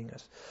invading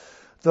us.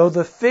 Though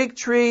the fig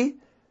tree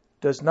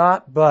does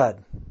not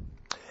bud,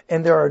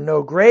 and there are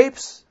no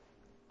grapes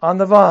on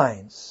the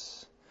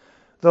vines,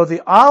 though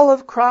the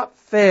olive crop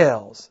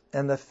fails,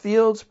 and the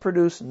fields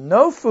produce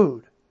no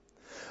food,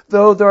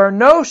 though there are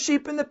no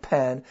sheep in the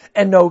pen,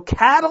 and no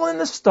cattle in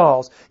the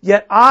stalls,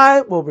 yet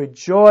I will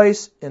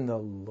rejoice in the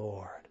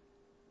Lord.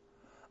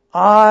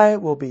 I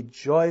will be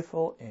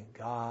joyful in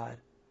God,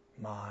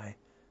 my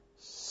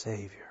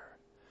Savior.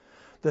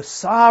 The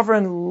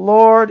sovereign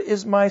Lord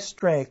is my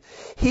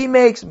strength. He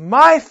makes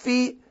my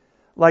feet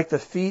like the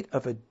feet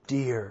of a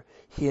deer.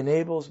 He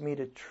enables me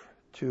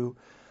to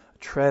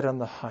tread on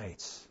the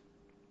heights.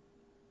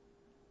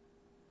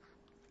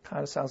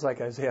 Kind of sounds like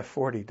Isaiah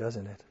 40,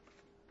 doesn't it? It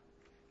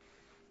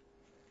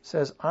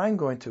says, I'm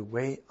going to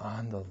wait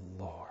on the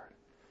Lord.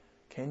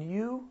 Can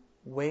you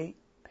wait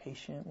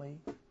patiently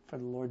for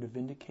the Lord to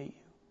vindicate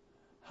you?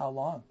 How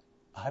long?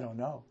 I don't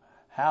know.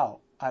 How?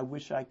 I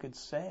wish I could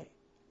say.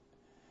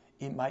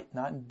 It might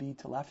not be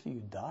till after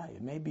you die.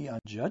 It may be on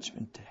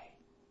Judgment Day.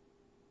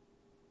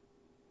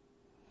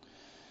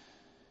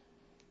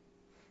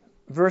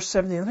 verse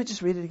 17, let me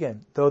just read it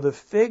again. Though the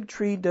fig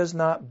tree does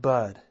not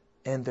bud,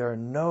 and there are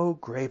no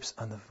grapes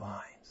on the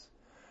vines,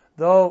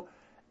 though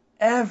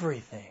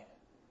everything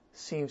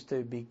seems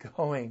to be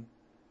going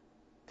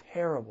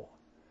terrible,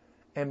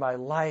 and my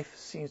life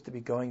seems to be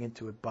going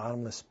into a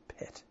bottomless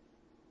pit,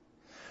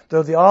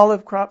 though the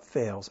olive crop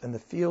fails, and the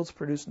fields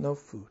produce no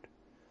food,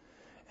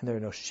 and there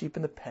are no sheep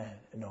in the pen,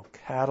 and no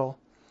cattle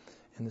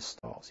in the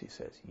stalls, he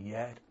says,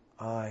 yet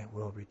I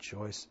will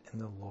rejoice in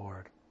the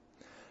Lord.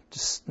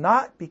 Just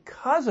not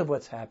because of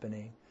what's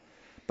happening,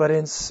 but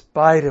in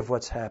spite of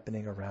what's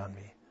happening around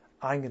me.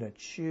 I'm going to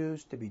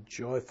choose to be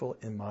joyful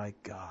in my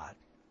God.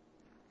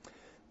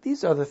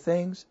 These other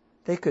things,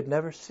 they could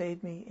never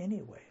save me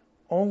anyway.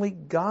 Only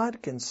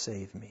God can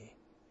save me.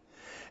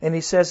 And he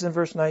says in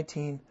verse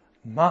 19,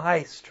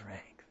 my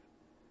strength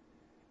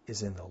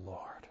is in the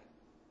Lord.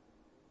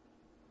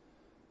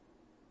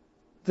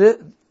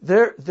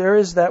 There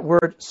is that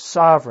word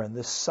sovereign.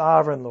 The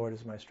sovereign Lord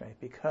is my strength,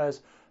 because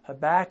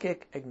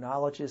Habakkuk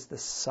acknowledges the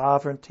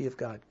sovereignty of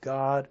God.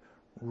 God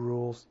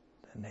rules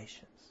the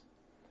nations.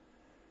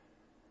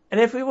 And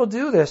if we will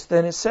do this,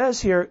 then it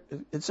says here,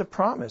 it's a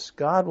promise.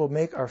 God will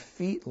make our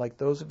feet like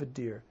those of a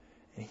deer,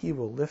 and he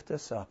will lift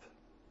us up.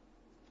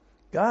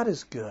 God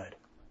is good.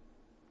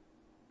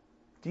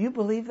 Do you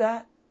believe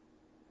that?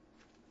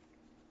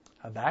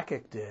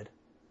 Habakkuk did.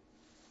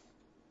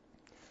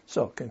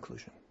 So,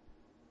 conclusion.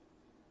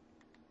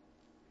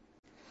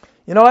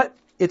 You know what?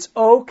 It's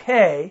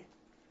okay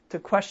to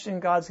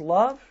question God's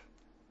love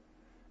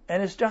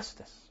and his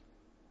justice.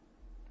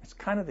 It's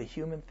kind of the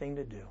human thing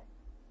to do.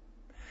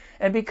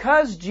 And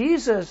because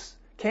Jesus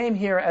came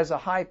here as a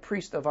high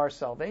priest of our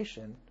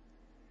salvation,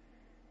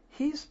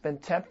 he's been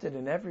tempted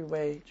in every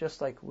way just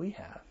like we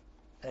have.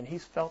 And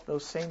he's felt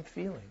those same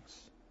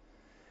feelings.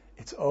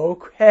 It's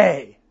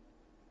okay.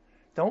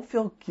 Don't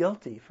feel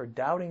guilty for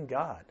doubting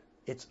God.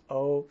 It's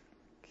okay.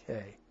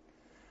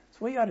 So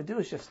what you ought to do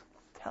is just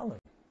tell him.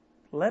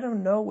 Let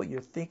him know what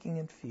you're thinking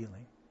and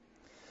feeling.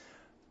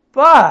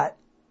 But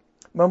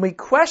when we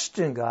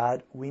question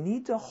God, we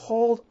need to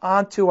hold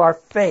on to our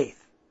faith.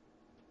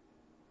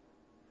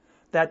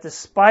 That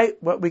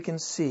despite what we can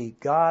see,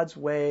 God's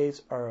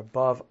ways are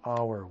above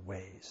our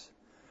ways.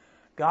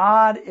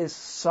 God is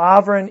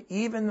sovereign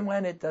even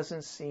when it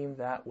doesn't seem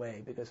that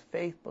way, because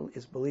faith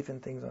is belief in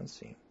things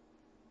unseen.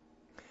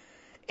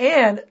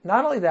 And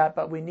not only that,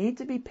 but we need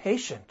to be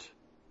patient.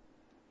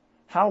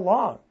 How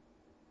long?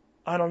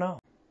 I don't know.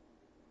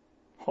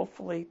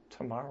 Hopefully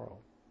tomorrow.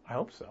 I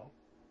hope so.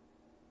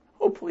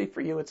 Hopefully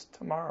for you it's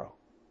tomorrow.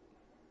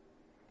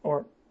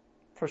 Or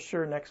for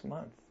sure next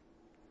month.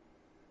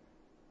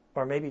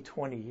 Or maybe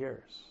 20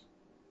 years.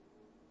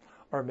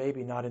 Or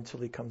maybe not until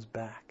he comes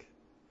back.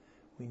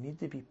 We need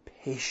to be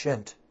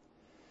patient.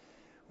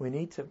 We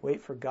need to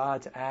wait for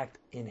God to act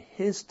in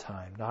his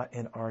time, not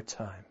in our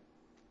time.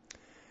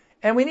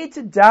 And we need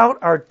to doubt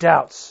our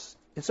doubts.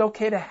 It's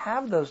okay to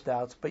have those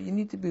doubts, but you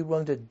need to be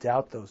willing to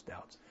doubt those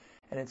doubts.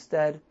 And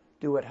instead,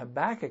 do what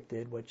Habakkuk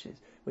did, which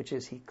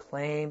is he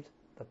claimed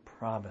the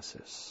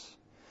promises.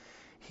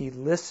 He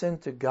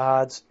listened to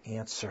God's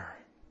answer.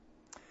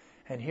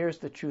 And here's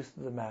the truth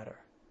of the matter.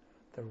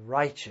 The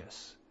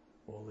righteous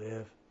will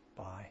live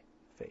by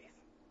faith.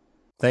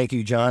 Thank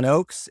you, John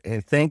Oakes,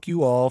 and thank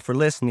you all for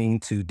listening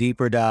to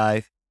Deeper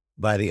Dive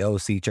by the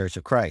OC Church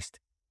of Christ.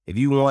 If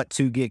you want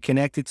to get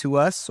connected to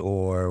us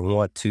or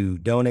want to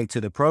donate to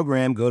the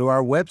program, go to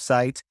our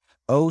website,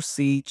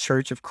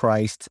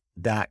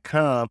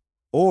 occhurchofchrist.com,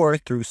 or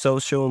through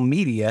social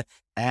media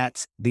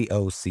at the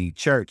OC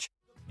Church.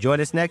 Join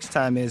us next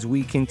time as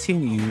we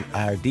continue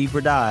our deeper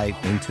dive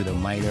into the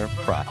minor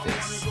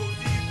prophets.